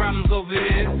want no problems over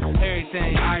here.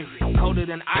 Everything ivory, colder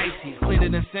than icy, cleaner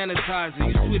than sanitizer.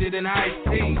 You sweeter than iced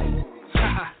tea.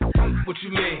 What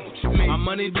you mean? What you mean? My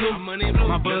money blue,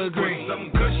 my blood green.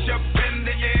 Some kush up in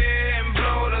the air and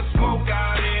blow the smoke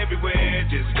out everywhere.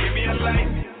 Just give me a light.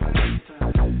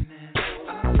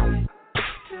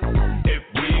 If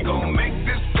we gon' make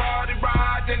this party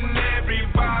right, then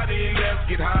everybody let's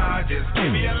get high. Just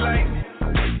give me a light.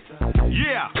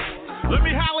 Yeah, let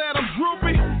me holler at 'em,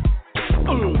 DroopE.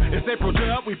 It's April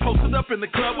Dub, we posted up in the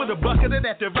club with a bucket of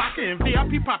that vodka and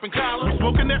VIP popping collars. We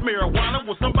smoking that marijuana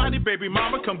with somebody, baby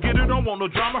mama. Come get it, don't want no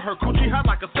drama. Her coochie hot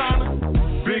like a sauna.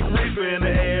 Big reefer in the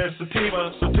air,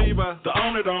 sativa. The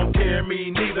owner don't care,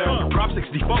 me neither. Drop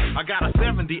 64, I got a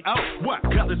 70. Oh, what?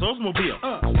 Got this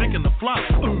Oldsmobile, sticking the flow.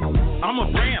 I'm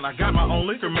a brand, I got my own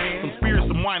liquor, man. Some spirits,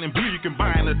 some wine and beer you can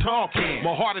buy in a tall can.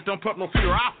 My heart, it don't pump no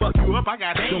fear, I'll fuck you up, I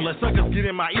got hands. Don't let suckers get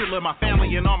in my ear, let my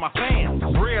family and all my fans.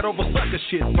 Bread over sucker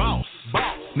shit, boss.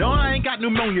 No, I ain't got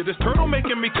pneumonia, this turtle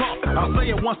making me cough. I'll say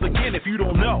it once again if you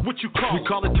don't know what you call. We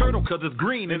call it turtle cause it's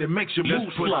green and it makes your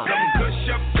mood slow. Some kush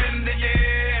up in the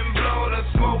air and blow the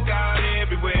smoke out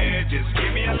everywhere. Just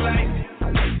give me a light.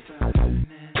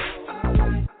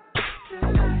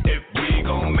 If we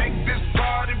gon' make this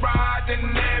party right,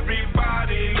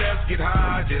 get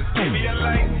high, just give me a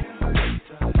light.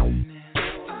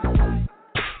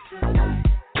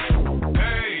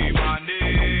 Hey, my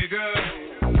nigga,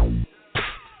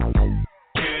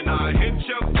 can I hit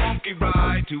your funky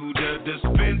ride to the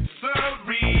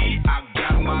dispensary? I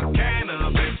got my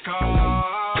cannabis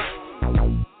card,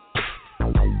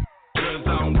 'cause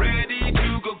I'm ready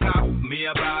to go cop me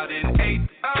about an 8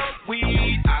 of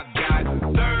weed. I got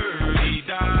 $30,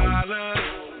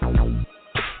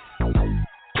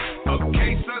 a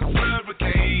case of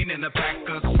Slurricane and a pack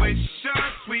of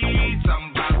Swisher Sweets.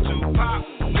 I'm about to pop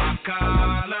my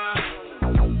collar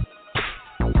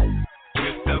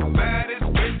with the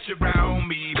baddest bitch around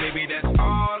me, baby, that's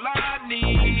all I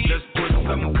need. Let's put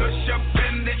some kush up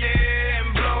in the air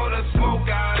and blow the smoke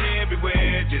out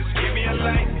everywhere. Just give me a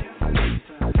light.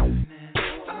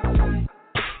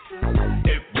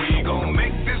 If we gon'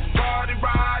 make this party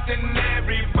right, then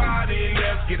everybody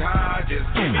let's get high.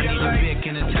 Just give me a light. I need a Vic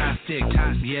and a tie stick.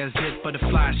 Yeah, zip for the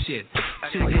fly shit.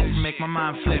 2 hits make my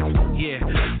mind flip. Yeah,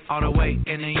 all the way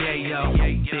in the yo.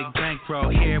 Big bankroll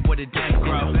here where the dank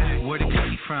grow. Where the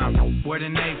cookie from? Where the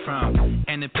name from?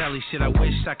 And the belly shit, I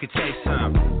wish I could taste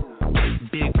some.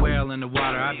 Big whale in the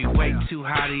water, I be way too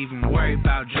high to even worry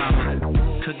about drama.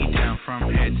 Cookie down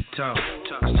from head to toe.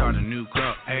 Start a new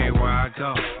grow everywhere I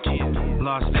go.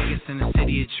 Las Vegas in the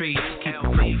city of trees. Keep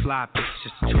it pretty fly, bitch,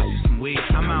 just a twist of some weed.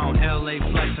 I'm out on LA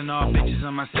flexing, all bitches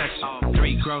on my section.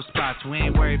 3 grow spots, we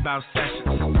ain't worried about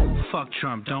sessions. Fuck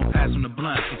Trump, don't pass on the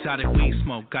blunt. Exotic weed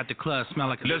smoke, got the club smell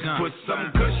like a skunk. Let's put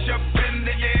some kush up in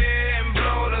the air and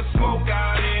blow the smoke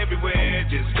out everywhere.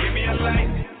 Just give me a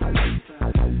light.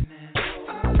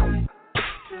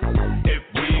 If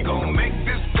we gon' make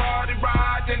this party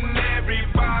right, then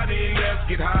everybody let's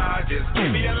get high. Just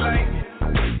give me a light.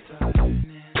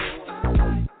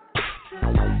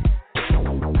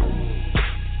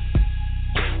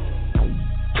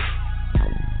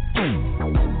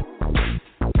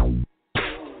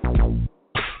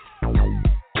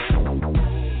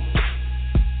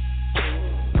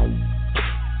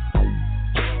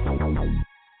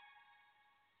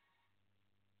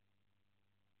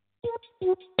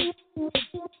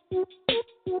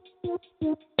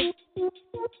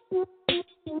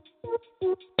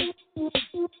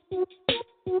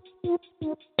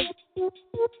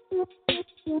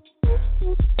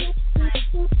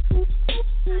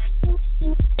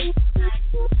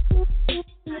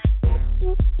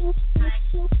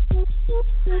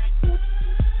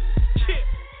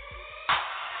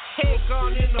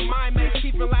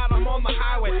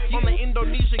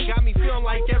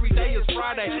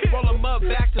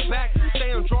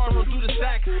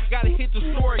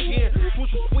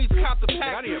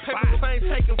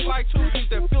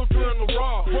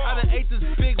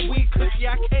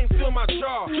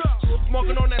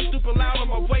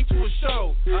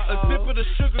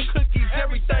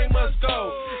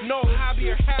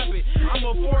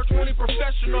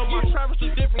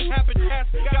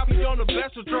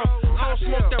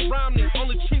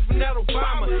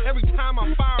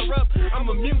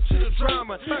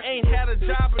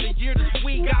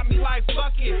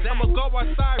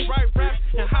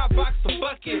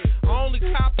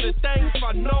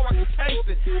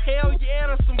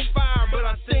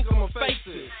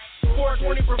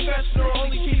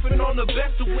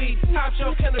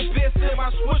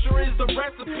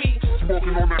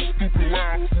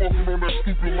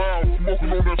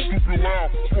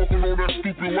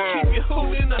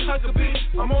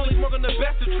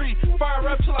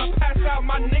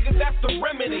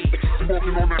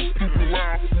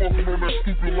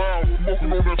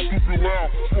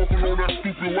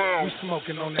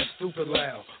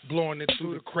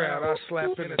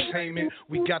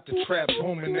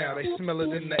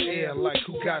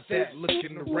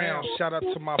 Shout out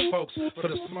to my folks for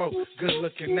the smoke, good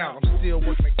looking out. I'm still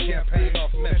working the campaign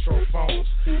off metro phones.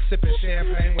 Sipping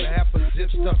champagne with half a zip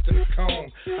stuffed in a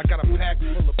cone. I got a pack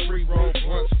full of pre-roll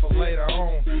blunts for later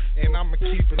on. And I'ma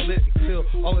keep it lit until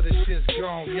all of this shit's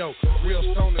gone. Yo, real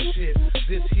stoner shit,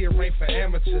 this here ain't for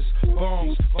amateurs.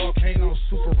 Bombs, volcanoes,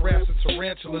 super raps, and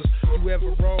tarantulas. You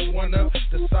ever roll one up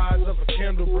the size of a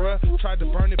candle, bruh? Tried to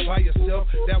burn it by yourself,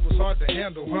 that was hard to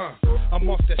handle, huh? I'm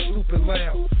off that stupid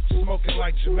loud, smoking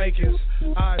like Jamaicans.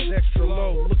 Eyes extra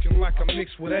low, looking like I'm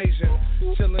mixed with Asian.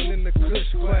 Chilling in the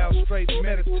kush cloud, straight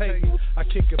meditating. I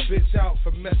kick a bitch out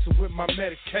for messing with my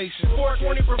medication.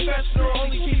 420 professional,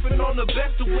 only keeping on the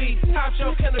best of weed. Top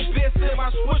shelf cannabis and my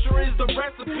swisher is the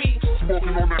recipe.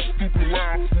 Smoking on that stupid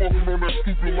loud, smoking on that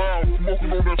stupid loud,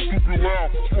 smoking on that stupid loud,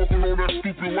 smoking on that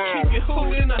stupid loud. Keep it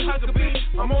cool in the Huckabee.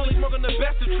 I'm only smoking the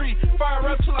best of tree. Fire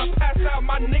up till I pass out,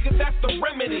 my nigga, that's the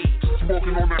remedy.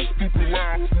 Smoking on that stupid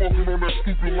loud, smoking on that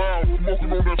stupid loud,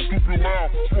 smoking on that stupid loud,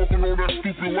 smoking on that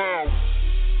stupid loud.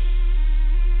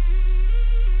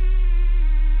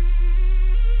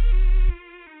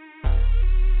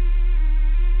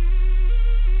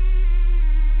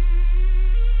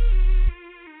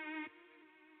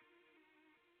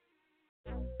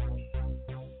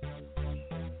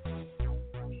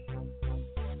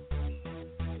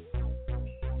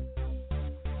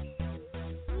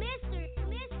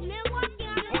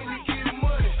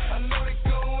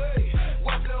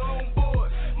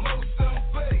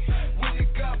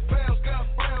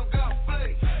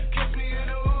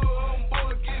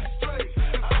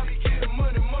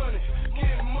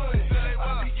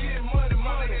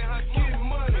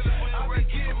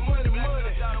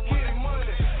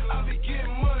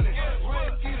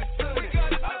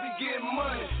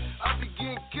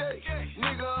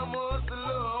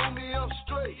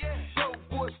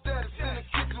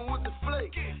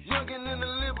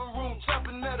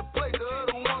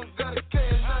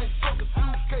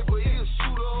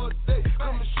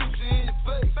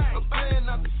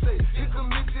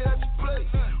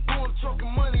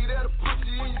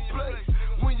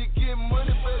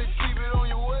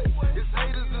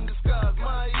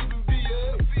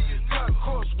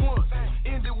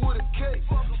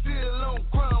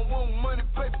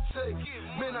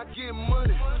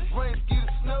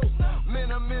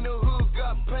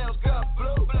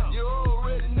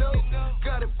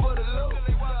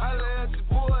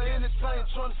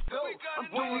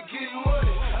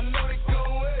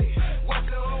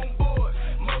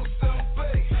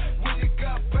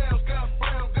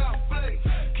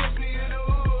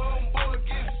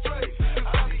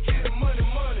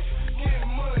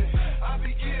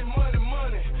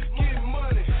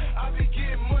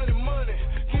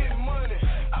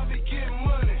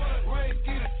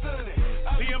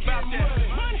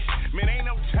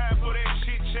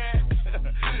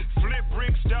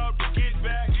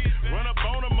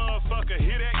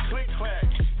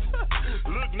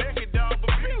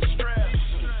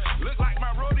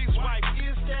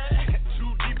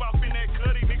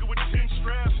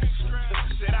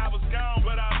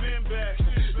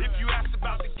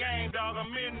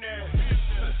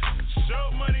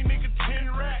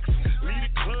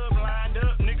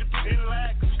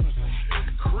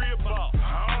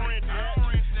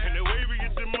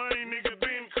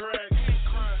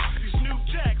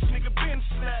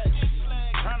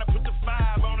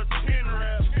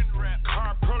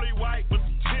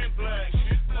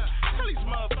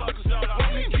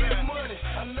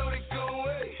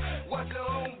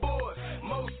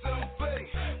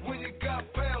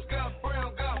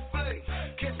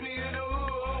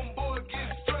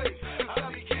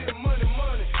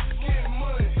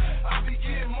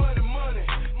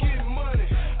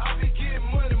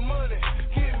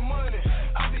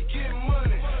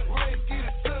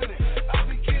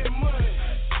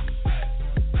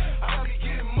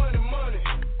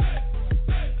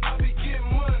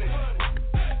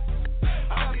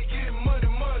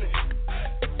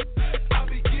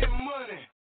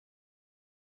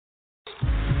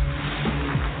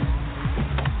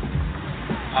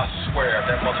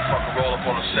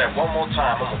 One more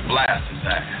time, I'ma blast his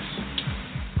ass.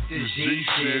 This G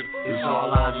shit is all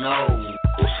I know.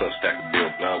 What's up, Stack of Bill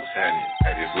Blood? What's happening?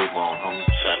 Hey, this Luke on, homie.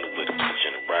 Trying to put a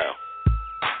pushing around.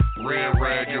 Red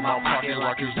rag in my pocket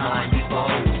like it's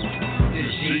 94.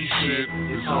 This G shit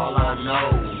is all I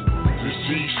know. This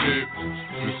G shit,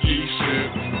 this G shit,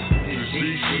 this G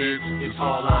shit is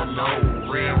all I know.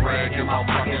 Red rag in my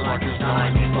pocket like it's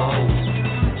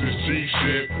 94. This G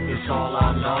shit is all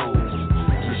I know.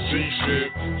 This G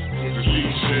shit, this G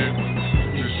shit,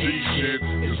 this G shit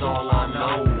is all I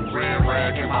know. Red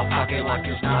rag in my pocket like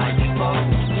it's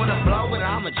 94. Wanna blow it,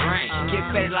 I'ma drink. Get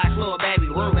fed like little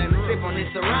baby Ruth. Sip on this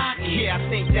Ciroc, yeah, I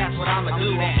think that's what I'ma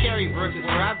do. On Kerry Brooks is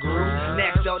where I grew.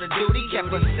 Next door to duty,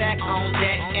 kept a sack on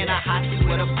deck and a hot seat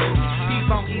with a boot. He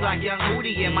funky like Young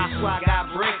Hootie and my squad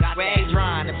got brick. Rag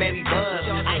drawing the baby buzz.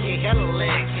 I get hella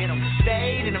legs.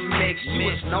 Stayed in the mix, you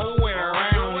was nowhere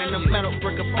around. In the metal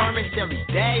brick apartments every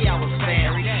day I was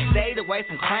found. Stayed away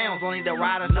from clowns, only the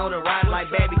riders know the ride like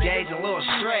Baby Gage and Lil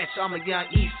Stretch. I'm a young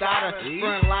East Sider,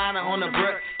 front liner on the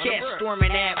brick. Cat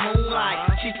storming that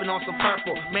moonlight, cheaping on some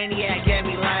purple. Maniac gave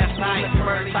me last night.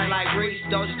 Bird tight like Reese,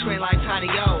 Doja Twin like Tiny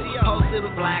O. Posted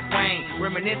with Black Rain,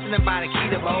 reminiscing about a key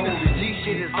to bold. The G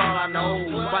shit is all I know.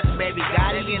 Watch the baby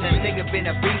Gotti and the nigga been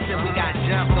a beast and we got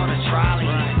jumped on a trolley.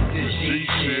 This G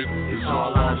shit is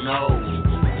all I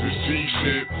know.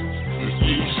 shit, this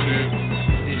E shit,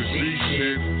 this Z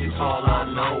shit is all I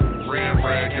know. Red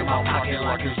rag in my pocket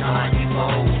like it's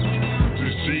 94.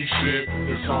 This G shit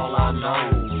is all I know.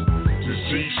 This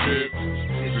C shit,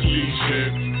 this E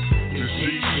shit, this Z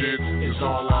shit is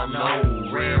all I know.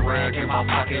 Red rag in my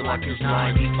pocket like it's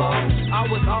 94. I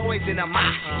was always in a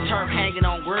mosh, turf hanging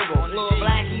on Gribble. Lil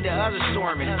Blackie, the other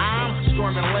Stormin. I'm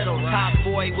Stormin Little, top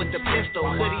boy with the pistol.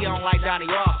 Hoodie on like Donnie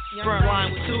Ross. Front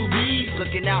line with 2 B's,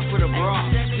 looking out for the bra.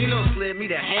 Gino slid me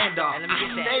the handoff. I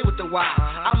stay with the wild.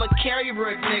 I'm a Carry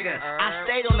Brook nigga. I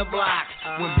stayed on the block.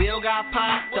 When Bill got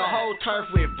popped, the whole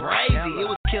turf went brazy. It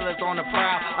was killers on the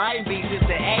prowl. I ain't beat since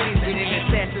the 80s, been in the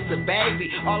set since a baby.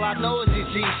 All I know is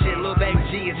this G shit. Lil baby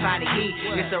G is Honey Heat.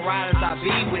 It's the riders I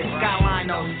be with. Skyline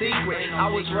no secret. I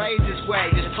was raised this way.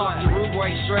 Just talk to Rude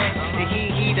Boy Stretch and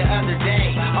he the other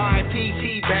day. R.I.P.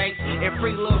 T-Banks and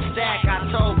free Lil Stack. I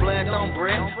told Blood don't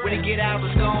brick. When he get out,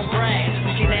 it's gon' brag.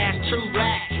 You can ask True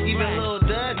Black. Even Lil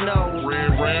Doug know.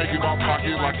 Red rag in my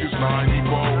pocket like it's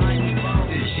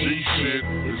 94. This G shit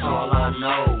is all I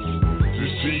know.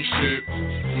 This G shit,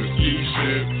 this E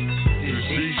shit, this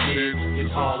Z shit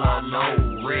is all I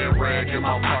know. Red rag in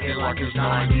my pocket like it's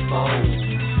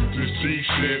 94. This G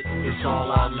shit is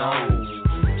all I know.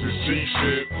 This C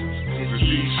shit, this E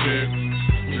shit,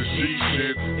 this Z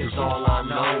shit is all I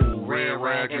know. Red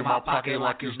rag in my pocket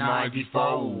like it's 94.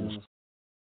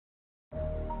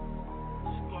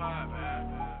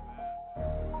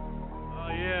 Oh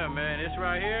yeah, man, it's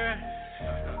right here.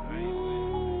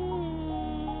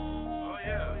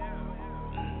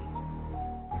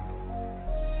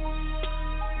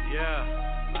 Yeah.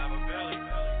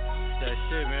 That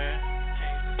shit, man.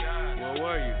 Where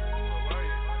were you?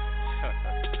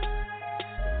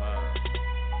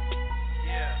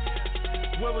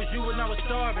 Where was you when I was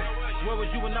starving? Where was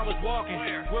you when I was walking?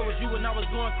 Where was you when I was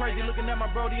going crazy looking at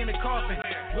my brody in the coffin?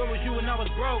 Where was you when I was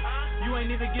broke? You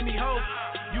ain't even give me hope.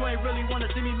 You ain't really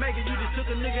wanna see me make it, you just took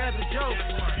a nigga as a joke.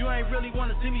 You ain't really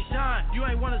wanna see me shine, you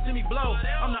ain't wanna see me blow.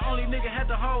 I'm the only nigga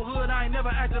had the whole hood, I ain't never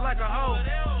acted like a hoe.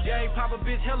 Yeah, ain't pop a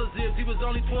bitch hella zips, he was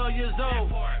only 12 years old.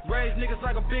 Raised niggas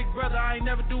like a big brother, I ain't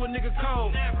never do a nigga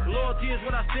cold. Loyalty is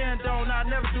what I stand on, I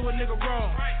never do a nigga wrong.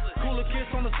 Cooler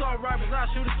kids on the assault rifles, I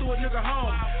shoot it to a nigga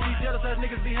home. These jealous ass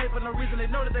niggas be hate for no reason,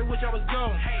 they know that they wish I was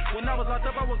gone. When I was locked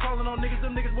up, I was calling on niggas,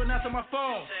 them niggas wouldn't answer my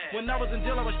phone. When I was in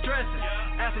jail, I was stressing,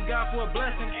 asking God for a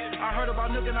blessing. I heard about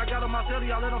Knocc and I got on my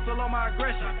celly, I let them feel all my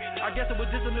aggression. I guess it was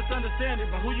just a misunderstanding,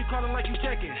 but who you calling like you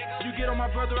checking? You get on my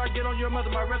brother, I get on your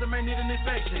mother, my resume need an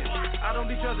inspection. I don't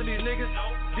be trusting these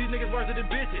niggas worse than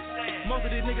bitches. Most of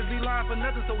these niggas be lying for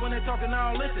nothing, so when they talking, I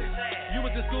don't listen. You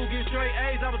was in school getting straight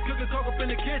A's, I was cooking coke up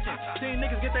in the kitchen. Seen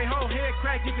niggas get their whole head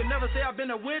cracked, you can never say I've been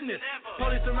a witness.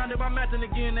 Police surrounded by matching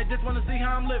again, they just wanna see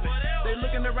how I'm living. They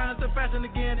looking around at the fashion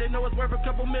again, they know it's worth a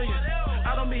couple million.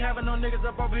 I don't be having no niggas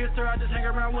up over here, sir, I just hang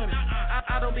around women.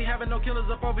 I don't be having no killers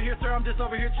up over here, sir, I'm just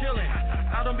over here chilling.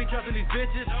 I don't be trusting these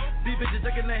bitches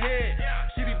sick in the head.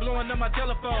 She be blowing up my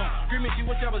telephone, screaming she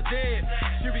wish I was dead.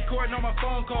 She recording on my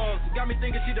phone calls, got me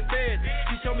thinking she the feds.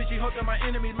 She told me she hoped that my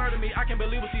enemies murder me, I can't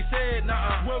believe what she said,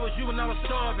 nah. Where was you when I was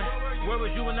starving? Where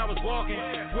was you when I was walking?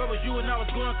 Where was you when I was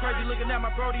going crazy looking at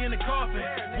my brody in the coffin?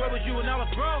 Where was you when I was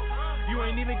broke? You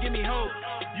ain't even give me hope.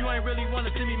 You ain't really wanna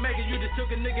see me make it, you just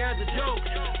took a nigga as a joke.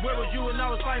 Where was you when I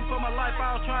was fighting for my life,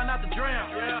 I was trying not to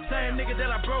drown. Same nigga that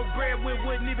I broke bread with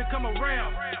wouldn't even come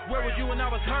around. Where was you when I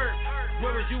was hurt?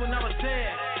 Where was you when I was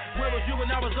sad? Where was you when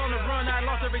I was on the run? I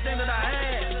lost everything that I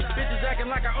had. Bitches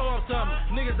acting like I owe them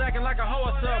something. Niggas acting like I hoe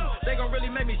or something. They gon' really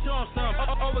make me show them something.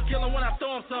 Overkillin' when I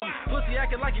throw him something. Pussy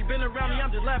acting like he been around me. I'm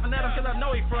just laughing at him cause I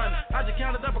know he frontin'. I just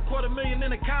counted up $250,000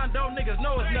 in a condo. Niggas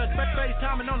know it's nothing.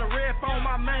 FaceTiming on the red phone.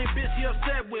 My main bitch, she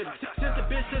upset with me. Sent the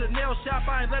bitch to the nail shop.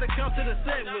 I ain't let her come to the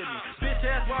set with me. Bitch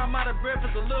asked why I'm out of breath.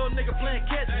 It's a little nigga playing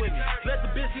catch with me. Let the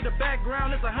bitch see the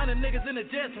background. It's 100 niggas in the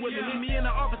jets with me. Leave me in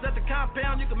the office at the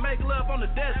compound. You can make love on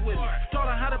the desk with me. Taught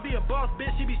her how to be a boss,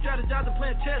 bitch. She be strategizing,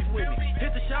 playing chess with me.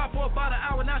 Hit the shop for about an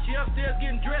hour. Now she upstairs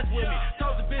getting dressed with me.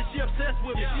 Told the bitch she obsessed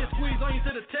with me. She'll squeeze on you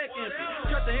to the tech empty.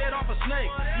 Cut the head off a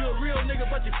snake. You a real nigga,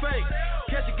 but you fake.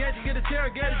 Catch a gauge and get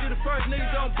interrogated. You the first nigga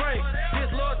don't break. His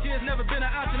loyalty has never been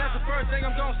an option. That's the first thing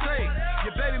I'm gonna say.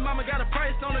 Your baby mama got a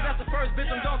price on it. That's the first first,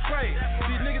 bitch, I'm gon' spray.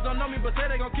 These niggas don't know me, but say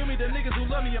they gon' kill me. The niggas who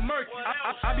love me are murky.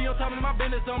 I be on top of my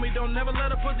business on me. Don't never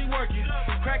let a pussy work you.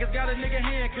 Crackers got a nigga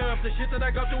handcuffed. The shit that I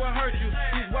go through will hurt you.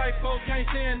 These white folks can't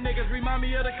stand niggas. Remind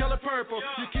me of the color purple.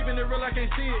 You keeping it real, I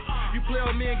can't see it. You play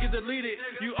with me and get deleted.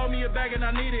 You owe me a bag and I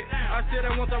need it. I said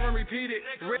that once, I won't repeat it.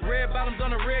 Red bottoms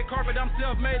on the red carpet. I'm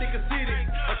self-made and conceited.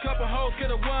 A couple hoes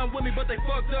could've won with me, but they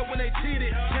fucked up when they cheated.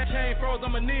 Chain froze,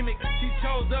 I'm anemic. She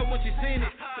chose up when she seen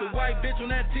it. The white bitch on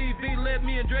that TV led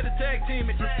me and Dre to tag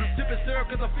teaming. Sipping syrup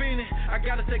cause I'm fiending. I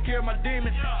gotta take care of my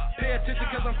demons. Pay attention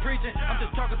cause I'm preaching. I'm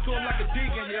just talking to him like a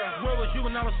deacon. Yeah. Where was you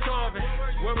when I was starving?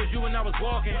 Where was you when I was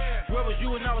walking? Where was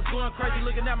you when I was going crazy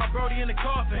looking at my brody in the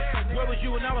coffin? Where was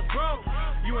you when I was broke?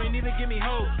 You ain't even give me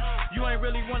hope. You ain't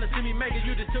really wanna see me make it.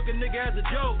 You just took a nigga as a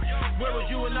joke. Where was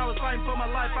you when I was fighting for my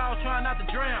life? I was trying not to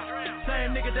drown.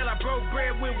 Same nigga that I broke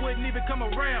bread with wouldn't even come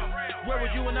around. Where was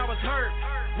you when I was hurt?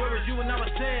 Where was you when I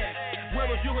was sad? Where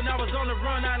was you when I was on the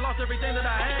run? I lost everything that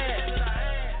I had.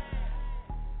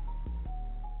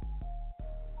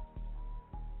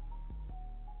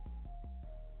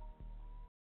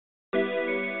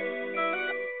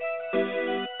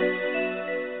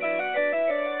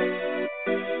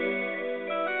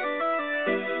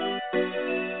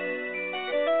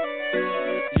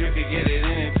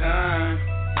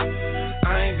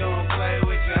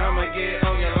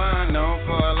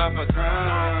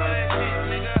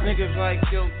 Niggas like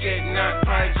you get knocked,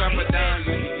 probably drop it down,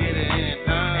 you can get it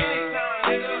anytime.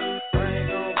 I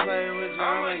ain't gon' play with you,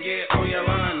 I'ma get on your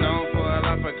line, known for a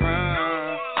lot of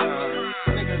crime.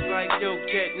 Niggas like you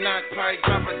get knocked, probably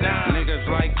drop it down. Niggas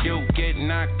like you get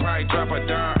knocked, probably drop it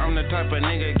down. I'm the type of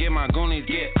nigga, get my goonies,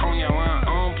 get on your line. I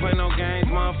don't play no games,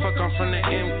 motherfucker, I'm from the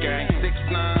M gang.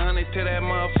 6-900 to that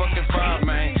motherfucking 5,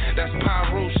 man. That's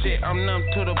Pyro shit, I'm numb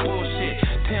to the bullshit.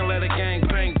 10 letter gang,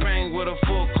 bang, bang with a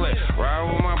full clip. Ride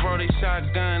with my brody,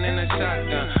 shotgun in a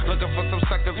shotgun. Looking for some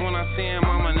suckers when I see him,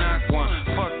 I'ma knock one.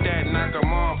 Fuck that, knock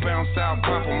 'em all, bounce out,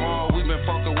 pop 'em all. We been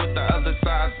fucking with the other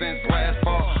side since last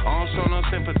fall. I don't show no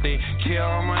sympathy, kill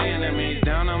all my enemies.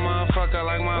 Down a motherfucker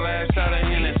like my last shot of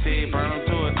Hennessy. Burn 'em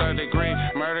to a 3rd degree,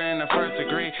 murder in the 1st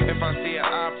degree. If I see a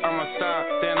op, I'ma stop,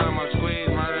 then I'ma squeeze.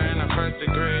 Murder in the 1st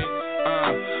degree,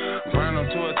 burn 'em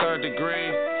to a 3rd degree.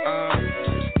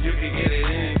 You can get it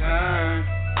anytime.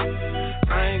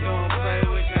 I ain't gon' play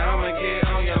with you, I'ma get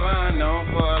on your line, known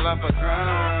for a lot of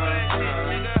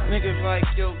crime. Niggas like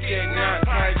you get knocked,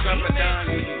 probably drop it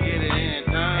down, you can get it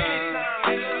anytime.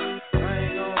 I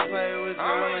ain't gon' play with you,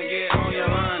 I'ma get on your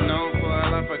line, known for a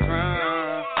lot of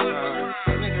crime.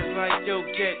 Niggas like you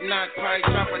get knocked, probably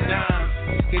drop it down.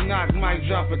 Get knocked, might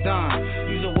drop a dime.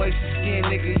 Use a waste of skin,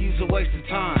 nigga, use a waste of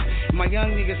time. My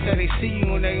young nigga said they see you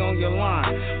when they on your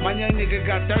line. My young nigga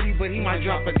got 30, but he might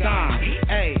drop a dime.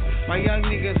 Hey, my young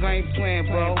niggas ain't playing,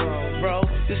 bro. Bro,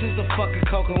 this is the fucking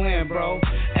Coca Land, bro.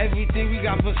 Everything we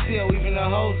got for sale, even the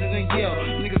hoes in the yell.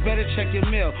 Niggas better check your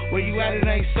mail. Where you at, it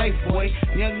ain't safe, boy.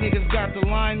 Young niggas got the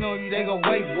line on you, they gon'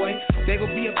 wait, boy. They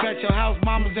gon' be up at your house,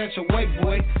 mama's at your wake,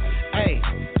 boy. Hey,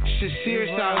 shit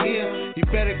serious out here. You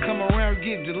better come around and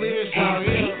get delirious out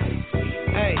here.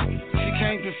 Hey, she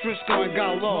came to Frisco and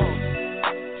got lost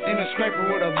in a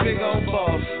scraper with a big old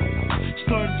boss.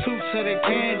 Started 2 to the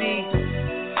candy,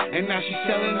 and now she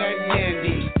selling that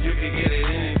yandy. You can get it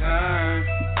anytime.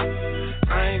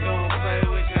 I ain't gon' play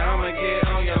with you, I'ma get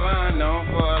on your line, known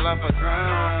for a lot of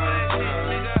crime.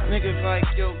 Niggas like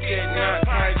you get knocked,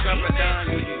 probably drop it down,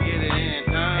 you can get it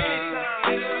anytime.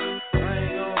 I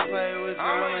ain't gon' play with you,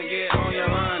 I'ma get on your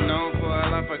line, known for a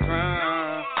lot of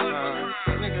crime.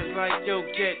 Niggas like you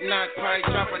get knocked, probably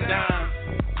drop it down.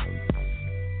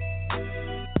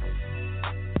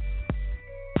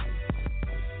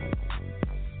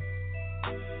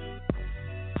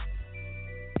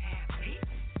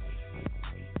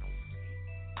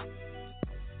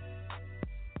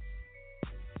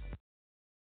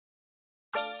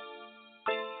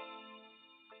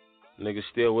 Nigga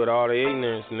still with all the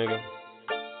ignorance, nigga.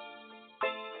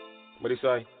 What'd he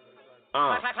say?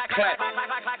 Clap.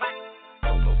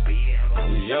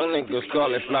 Young niggas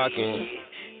call it flocking.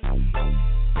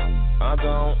 I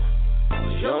don't.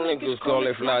 Young niggas call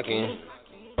it flocking.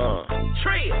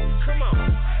 Trill, come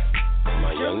on.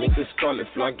 My young niggas call it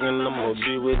flocking. I'm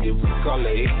OG with it. We call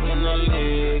it hitting the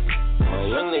leg. My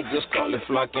young niggas call it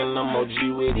flocking. I'm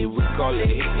OG with it. We call it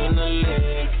hitting the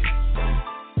leg.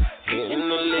 Hitting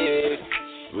the leg.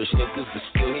 Rich niggas is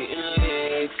still hitting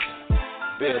legs.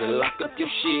 Better lock up your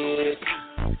shit.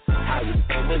 How you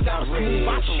think we got rich?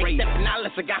 Operate, stepping out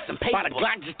unless I got some paper. By the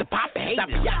Glock just to pop it. Haters.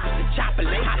 Stop the yacht just to chop it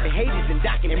later. Popping haters and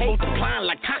docking and multiplying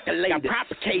like calculators. Got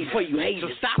proper case for you haters.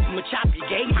 So stop I'ma chop your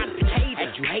gauge.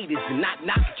 At you haters and knock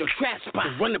at your trap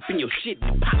spot. Run up in your shit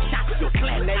and pop shots with your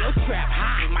flat. Now your trap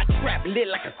high. My trap lit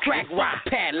like a crack rock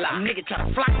padlock. Nigga try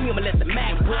to flock me, I'ma let the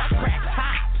mag block crack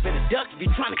hot. Better duck if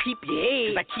you tryna keep your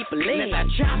head. Cause I keep a leg. And I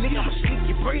chop, nigga, I'ma sneak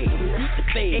your bread. Beat the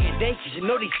fed every day, cause you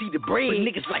know they see the bread. But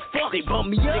niggas like fuck, they bump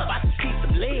me up. They about to see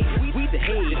some legs. We the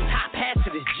head, the top hat to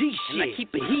this G shit. And I keep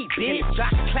it heat, bitch. And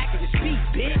drop the clack of the speed,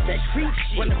 bitch. That street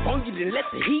shit. Run up on you, then let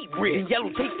the heat rip. Then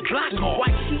yellow take the block. And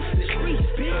white sheets in the streets,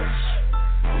 bitch.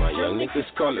 My young niggas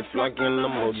call it flocking,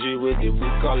 I'm OG with it, we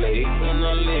call it hitting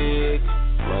the leg.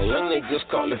 My young niggas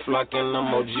call it flocking,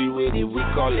 I'm OG with it, we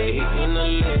call it hitting the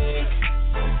leg.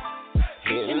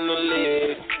 Hitting the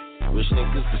leg. Rich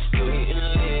niggas be still hitting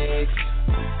legs.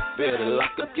 Better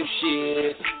lock up your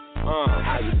shit.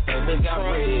 How you think we got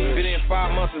rich? Been in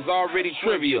 5 months is already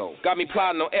trivial. Got me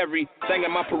plotting on everything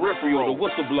in my peripheral. The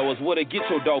whistleblowers woulda get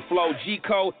your dough flow.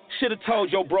 G-code, shoulda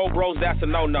told your bros that's a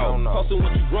no-no. Hustle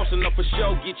when you gross enough for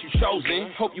show, get you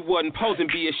chosen. Hope you wasn't posing,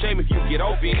 be ashamed if you get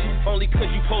open. Only cause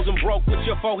you posing broke with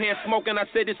your forehead smoking. I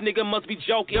said this nigga must be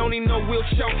joking. Don't even know we'll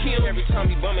choke him. Every time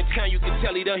he bum in town, you can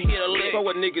tell he done hit a lick. So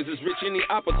what niggas is rich, any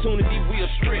opportunity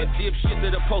we'll strip. Dipshit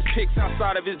that'll post pics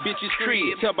outside of his bitch's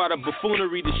crib. Tell by the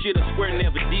buffoonery, the shit a square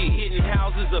never did. Hitting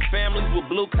houses of families with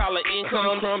blue collar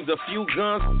income. Crumbs, a few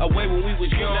guns away when we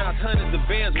was young. Now it's hundreds of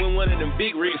bands when one of them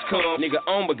big rigs come. Nigga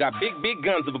own but got big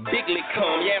guns of a big lick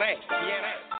come. Yeah, that.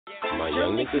 My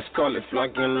young niggas call it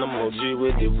flocking, I'm OG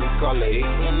with it, we call it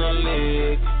hitting the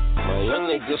leg. My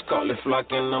young niggas call it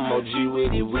flocking, I'm OG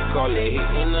with it, we call it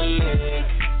hitting the leg.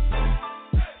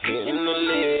 Hitting the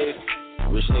leg.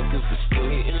 Rich niggas be still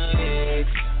hitting legs.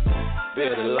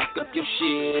 Better lock up your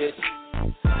shit.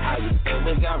 How you think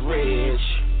we got rich?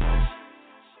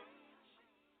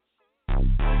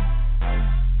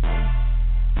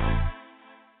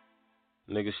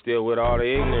 Niggas still with all the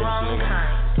ignorance,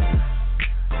 nigga.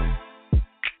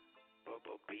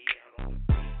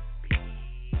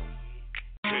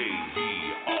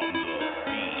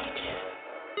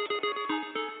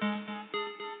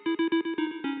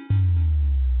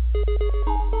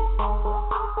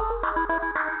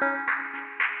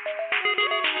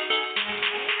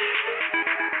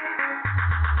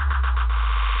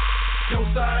 Your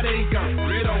side ain't got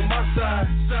red on my side.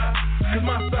 Cause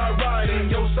my side riding,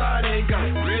 your side ain't got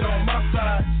red on my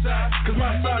side. Cause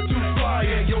my side too fly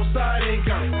and your side ain't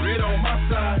got red on my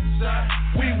side.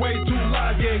 We way too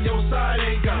live, yeah, your side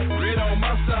ain't got red on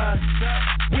my side.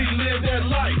 We live that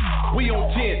life. We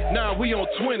on 10, nah, we on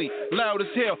 20. Loud as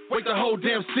hell, wake the whole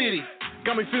damn city.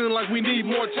 Got me feeling like we need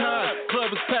more time.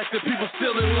 Club is packed and people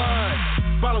still in line.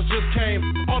 Bottles just came,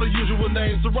 all the usual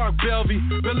names. Ciroc, Belvy,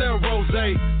 Bel Air, Rose.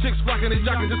 Chicks flocking and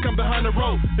jocking, just come behind the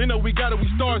road. They know we got it, we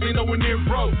stars, they know we're near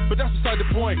broke. But that's beside the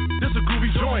point, this a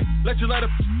groovy joint. Let you light up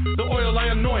the oil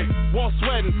I anoint. Wall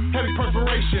sweating, heavy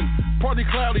perspiration. Party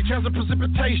cloudy, chance of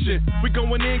precipitation. We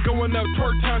going in, going up,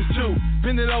 twerk times 2.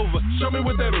 Bend it over, show me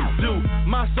what that'll do.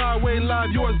 My side way live,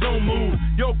 yours don't move.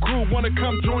 Your crew wanna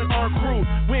come join our crew.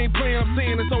 We ain't playing, I'm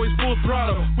saying it's always full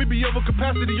throttle. We be over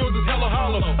capacity, yours is hella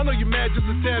hollow. I know you mad just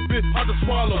a tad bit hard to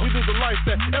swallow. We live the life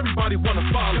that everybody wanna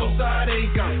follow. Your side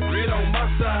ain't got red on my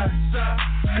side.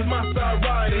 Cause my side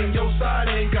riding, your side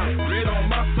ain't got red on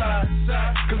my side.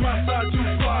 Cause my side too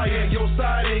fly and your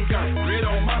side ain't got red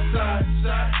on my side.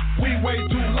 We way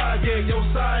too live, yeah, your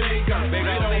side ain't got red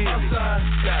on my side.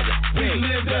 We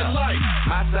live that life.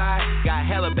 My side got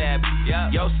hella bad.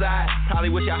 Your side probably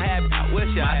wish y'all had.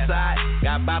 My side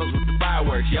got bottles with the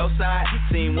fireworks. Your side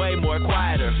seem way more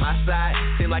quieter. My side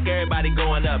seem like everybody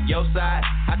going up. Your side,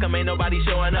 how come ain't nobody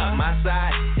showing up? My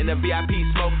side in the VIP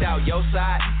smoked out. Your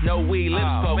side, no weed, lips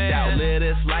poked out. Live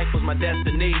this life was my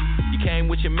destiny. You came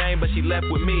with your main, but she left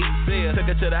with me. Took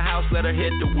her to the house, let her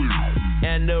hit the weed,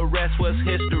 and the rest was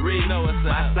history.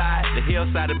 My side, the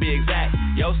hillside to be exact.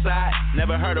 Your side,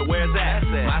 never heard of where's that?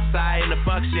 My side in the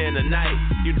function tonight.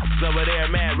 You over there,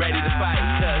 man, ready to fight.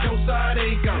 Your side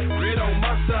ain't got red on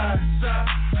my side.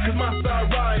 Cause my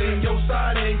side riding, your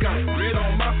side ain't got red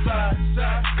on my side.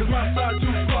 Cause my side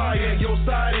too fly and your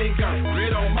side ain't got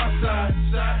red on my side.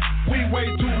 We way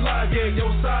too live, yeah,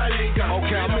 your side ain't got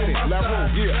red on my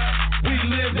side. We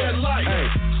live that life. Hey,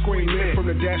 screaming from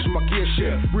the dash of my gear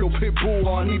shift. Real pit bull,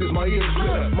 all I need is my ears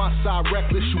clear. My side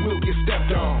reckless, you will get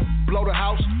stepped on. blow the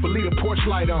house, but leave the porch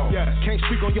light on. Can't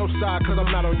speak on your side, cause I'm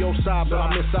not on your side, but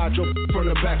I'm inside your from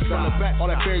the back side.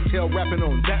 All that fairy tale rapping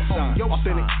on that side.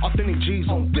 Authentic G's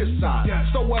on this side.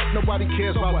 So what? Nobody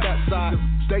cares about that side.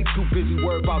 They too busy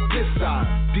worried about this side.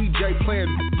 DJ playing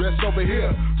dress over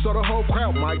here, so the whole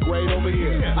crowd migrate over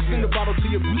here. I send the bottle to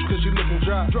your bitch cause you looking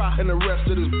dry. And the rest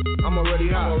of this, I'm already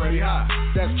high.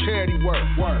 That's charity work.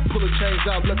 Pull the chains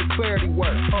out, let the clarity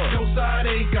work. Your side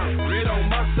ain't got red on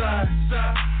my side.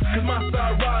 Cause my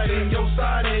side riding, your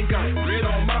side ain't got red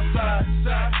on my side.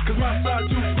 Cause my side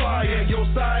too fly, and your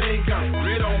side ain't got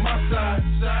red on my side.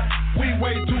 We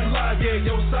way too live, yeah,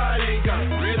 your side ain't got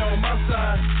red on my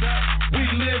side. We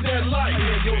live that life,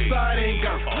 yeah, your side ain't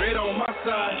got red on my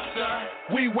side.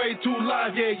 We way too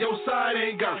live, yeah, your side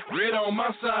ain't got red on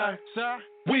my side.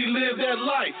 We live that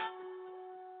life.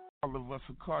 All of us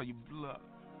will call you blood.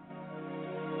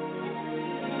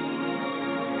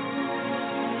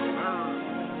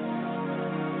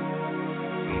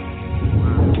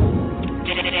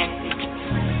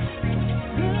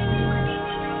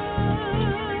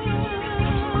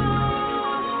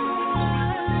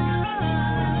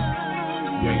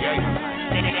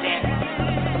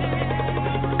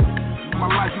 My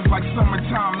life is like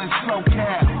summertime in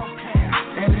SoCal.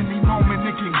 At any moment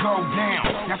it can go down.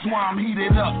 That's why I'm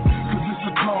heated up, cause it's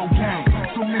a cold game.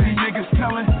 So many niggas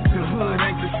telling the hood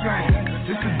ain't the same.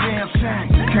 It's a damn shame,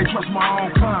 can't trust my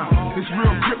own kind. It's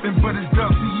real gripping, but it's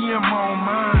WCM on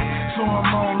mine. So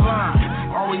I'm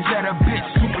online, always at a bitch,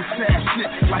 super sad shit,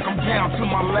 like I'm down to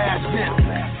my last dip.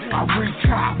 I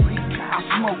recop, I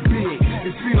smoke big.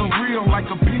 It feels real like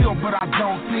a pill, but I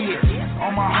don't see it.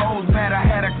 On my hoes, man, I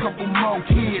had a couple more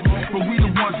kids, but we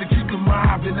the ones that keep the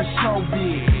mob in the show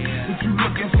big. If you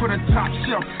looking for the top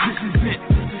shelf, this is it.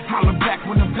 Holler back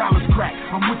when them dollars crack,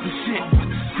 I'm with the shit.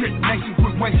 Crit nation,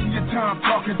 quit wasting your time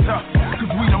talking tough,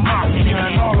 cause we the mafia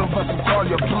and all of us will call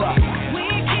your bluff. We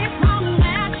keep on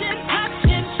matching,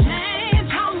 touching,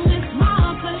 change on this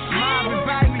monster shit.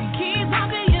 Keep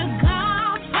talking your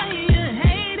guns, say you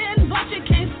hating, but you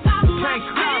can't stop my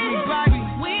shit.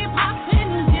 We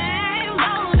popping game,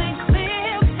 rolling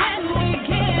clips, and we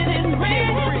getting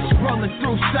rich. Rolling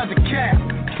through Southern Cal,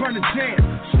 burn the jam,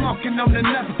 smoking on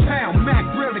another town. Mac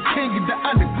real, the king of the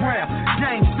underground.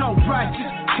 Game so righteous,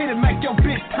 hit it, make your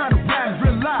bitch turn around and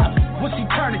realize what she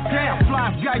turn it down.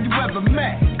 Flyest guy you ever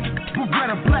met.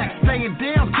 Beretta black, staying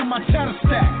down to my cheddar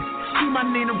stack. See my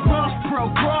Nina Ross, pro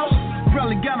cross.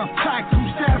 Really got a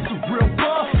Tycoon status, a real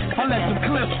boss. I let the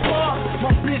clips fall.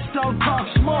 My bitch don't talk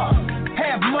smart.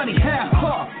 Half money, half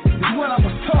heart. Is what I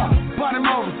was taught. Bought him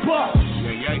over boss.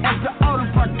 As the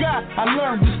oldest I got, I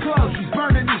learned this close. He's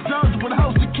burning his dogs with a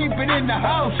host to keep it in the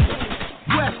house.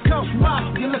 West Coast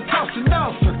Mafia, La Costa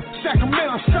Nostra,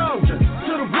 Sacramento soldier,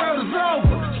 till the world is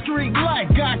over. Street life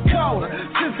got colder.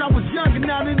 Since I was young and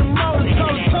out in the motor,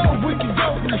 toe we can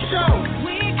go for the show.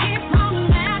 We keep on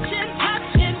matching,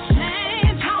 touching,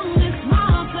 change on this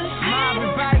monster shit.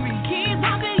 Keep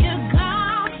talking your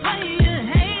guns, say you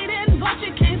hating, but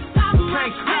you can't stop my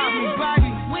shit.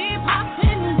 We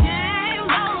popping game,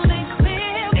 rolling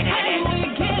clips, and we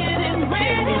getting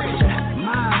rich.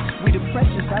 We the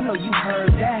freshest, I know you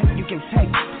heard that. You can take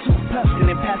 2 puffs and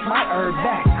then pass my herb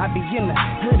back. I be in the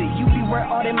hoodie, you be where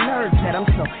all them nerds at. I'm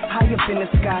so high up in the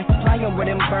sky, flying where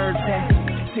them birds at.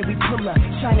 See we pull up,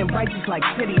 shining bright just like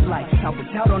city lights. I was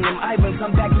out on them islands,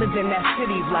 I'm back living that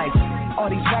city life. All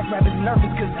these rap rappers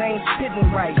nervous cause they ain't spitting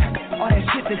right. All that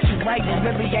shit that you writing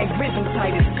really ain't written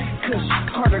tight. Kush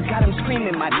Carter got him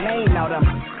screaming my name out. I'm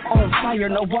on fire,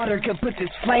 no water could put this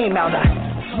flame out. I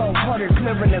flow harder,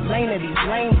 clearing the lane of these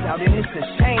lanes out. And it's a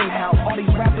shame how all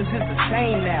these rappers is the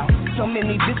same now. So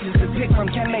many bitches to pick from,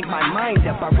 can't make my mind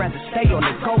up. I'd rather stay on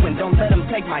the go and don't let them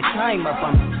take my time up.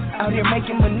 I'm out here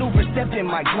making maneuvers, stepping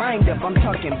my grind up. I'm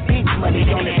talking big money,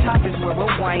 on the top is where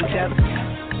we'll wind up.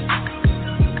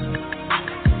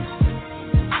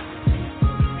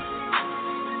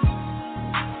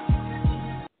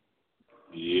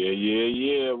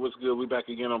 Yeah. What's good? We back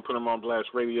again on Put 'em on Blast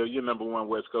Radio, your number one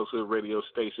West Coast Hood radio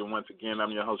station. Once again,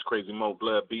 I'm your host, Crazy Mo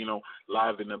Blood Bino,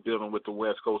 live in the building with the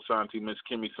West Coast Santi, Miss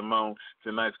Kimmy Simone.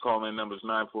 Tonight's call-in number is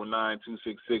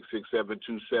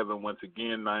 949-266-6727. Once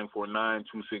again,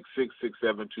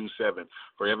 949-266-6727.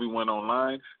 For everyone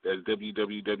online, that's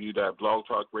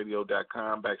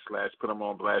www.blogtalkradio.com/Put 'em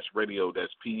on Blast Radio.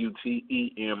 That's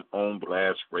PUTEM on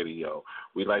Blast Radio.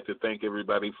 We'd like to thank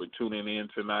everybody for tuning in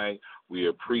tonight. We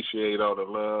appreciate all the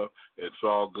love. It's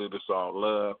all good. It's all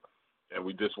love. And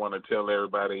we just want to tell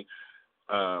everybody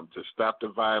to stop the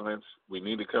violence. We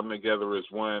need to come together as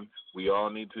one. We all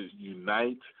need to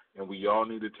unite, and we all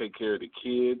need to take care of the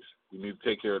kids. We need to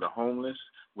take care of the homeless.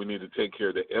 We need to take care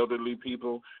of the elderly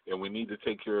people, and we need to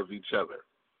take care of each other.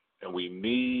 And we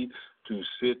need to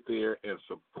sit there and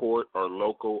support our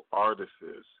local artists,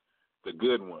 the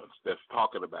good ones that's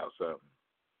talking about something.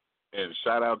 And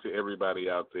shout out to everybody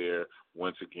out there,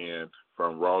 once again,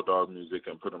 from Raw Dog Music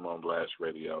and Put 'em on Blast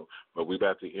Radio. But we're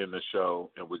about to end the show,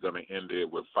 and we're going to end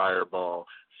it with Fireball.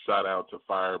 Shout out to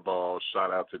Fireball.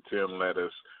 Shout out to Tim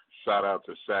Lettuce. Shout out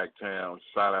to Sacktown.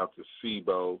 Shout out to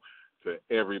Sibo. To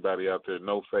everybody out there.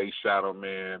 No Face Shadow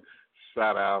Man.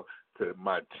 Shout out to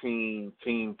my team,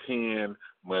 Team 10.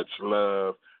 Much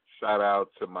love. Shout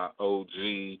out to my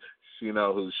OG. She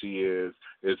know who she is.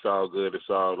 It's all good. It's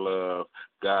all love.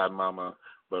 God Mama.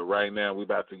 But right now, we're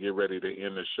about to get ready to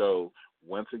end the show.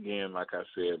 Once again, like I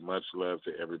said, much love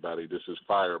to everybody. This is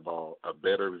Fireball, A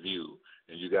Better View.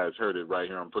 And you guys heard it right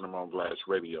here on Put 'em on Blast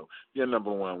Radio, your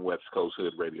 #1 West Coast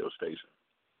Hood radio station.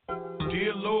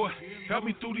 Dear Lord, help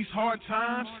me through these hard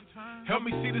times. Help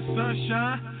me see the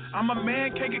sunshine. I'm a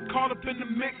man, can't get caught up in the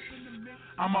mix.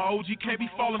 I'm a OG, can't be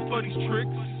falling for these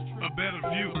tricks. A better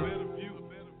view.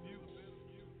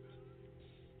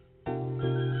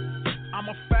 I'm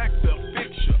a factor, a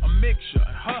fixture, a mixture,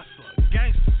 a hustler, a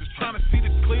gangster, just trying to see the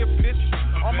clear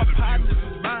picture. All my partners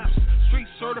is rhymes, street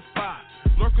certified.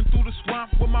 Lurking through the swamp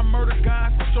with my murder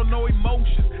guys, show no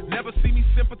emotions, never see me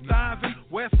sympathizing.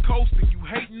 West Coasting, you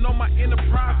hating on my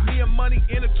enterprise. Me and money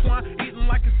intertwined, eating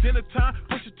like it's dinner time.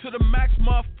 Push it to the max,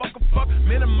 motherfucker, fuck,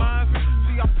 minimize.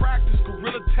 See, I practice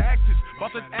guerrilla tactics,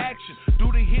 about that action.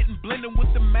 Do the hitting, blending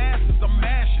with the masses, I'm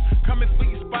mashing. Coming for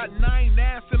your spot, and I ain't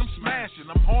asking, I'm smashing.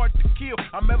 I'm hard to kill,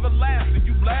 I'm everlasting.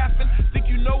 You laughing? Think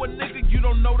you know a nigga, you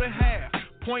don't know the half.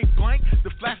 Point blank, the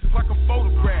flash is like a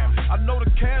photograph. I know the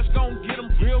cash gon' get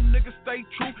them. Real niggas stay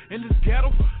true in this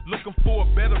ghetto. Looking for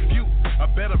a better view, a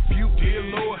better view. Dear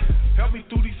Lord, help me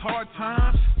through these hard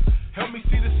times. Help me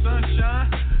see the sunshine.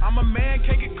 I'm a man,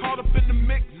 can't get caught up in the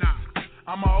mix. Nah,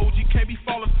 I'm a OG, can't be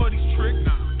falling for these tricks.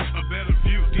 Nah, a better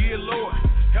view. Dear Lord,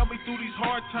 help me through these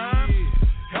hard times.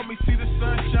 Help me see the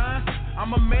sunshine.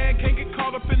 I'm a man, can't get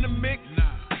caught up in the mix.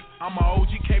 Nah, I'm a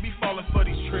OG, can't be falling for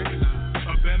these tricks.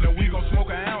 Now we gon' smoke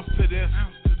an ounce to this.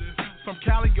 From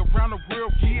Cali around the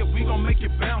world, yeah, we gon' make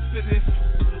it bounce to this.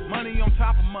 Money on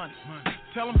top of money.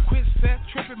 Tell them quit set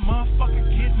tripping, motherfucker,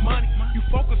 get money. You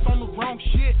focus on the wrong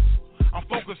shit. I'm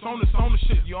focused on this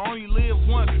ownership. You only live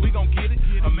once, we gon' get it.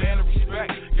 A man of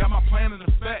respect, got my plan in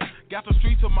effect. Got the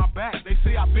streets on my back, they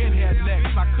say I been had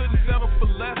next. I couldn't settle for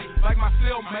less, like my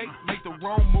cellmate. Make the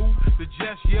wrong move, the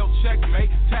just yell checkmate.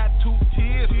 Tattoo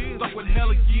tears, stuck with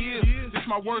hella years. This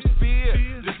my worst fear,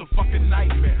 this a fucking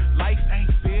nightmare. Life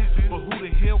ain't fair, but who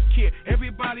the hell care?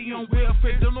 Everybody on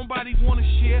welfare, don't nobody wanna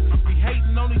share. We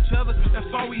hating on each other, that's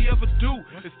all we ever do.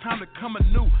 It's time to come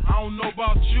anew, I don't know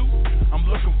about you. I'm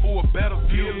looking for a better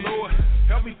view. Lord,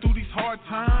 help me through these hard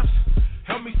times.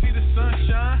 Help me see the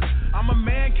sunshine. I'm a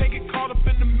man, can't get caught up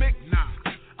in the mix. Nah,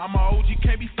 I'm a OG,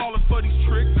 can't be falling for these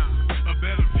tricks. Nah, a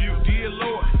better view. Dear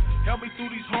Lord, help me through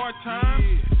these hard times.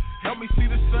 Help me see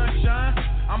the sunshine.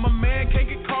 I'm a man, can't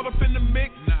get caught up in the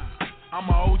mix. Nah, I'm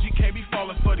a OG, can't be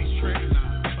falling for these tricks.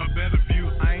 Nah, a better view.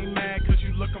 I ain't mad cause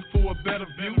you looking for a better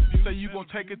view. Say you gon'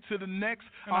 take it to the next.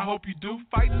 I hope you do.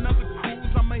 Fighting other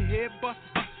crews, I'm a head buster.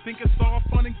 Think it's all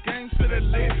fun and games till that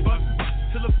leg bust.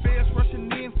 Till the feds rushing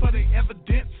in for the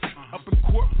evidence. Up in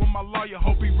court with my lawyer,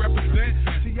 hope he represent.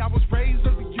 See, I was raised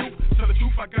as a youth. Tell the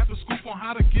truth, I got the scoop on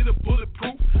how to get a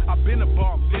bulletproof. I've been a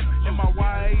ball in my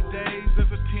YA days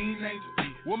as a teenager.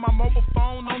 With my mobile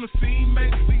phone on the scene,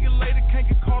 mate. See you later, can't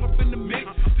get caught up in the mix.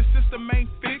 The system ain't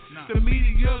fixed. The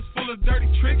media's full of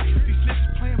dirty tricks. These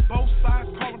snitches playing both sides,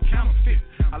 call them counterfeit.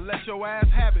 I let your ass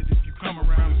have it if you come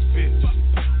around this bitch.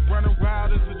 Running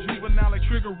wild as a juvenile like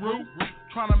Triggeroo.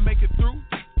 Trying to make it through.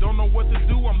 Don't know what to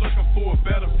do, I'm looking for a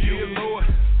better view. Dear Lord,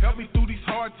 help me through these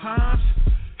hard times.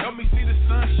 Help me see the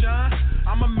sunshine.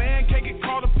 I'm a man, can't get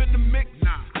caught up in the mix.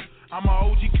 Nah, I'm a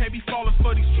OG, can't be falling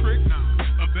for these tricks.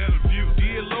 Nah, a better view.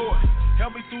 Dear Lord,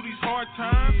 help me through these hard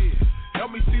times.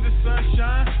 Help me see the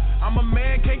sunshine. I'm a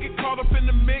man, can't get caught up in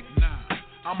the mix. Nah,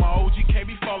 I'm a OG, can't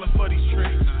be falling for these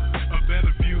tricks. Nah, a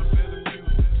better view.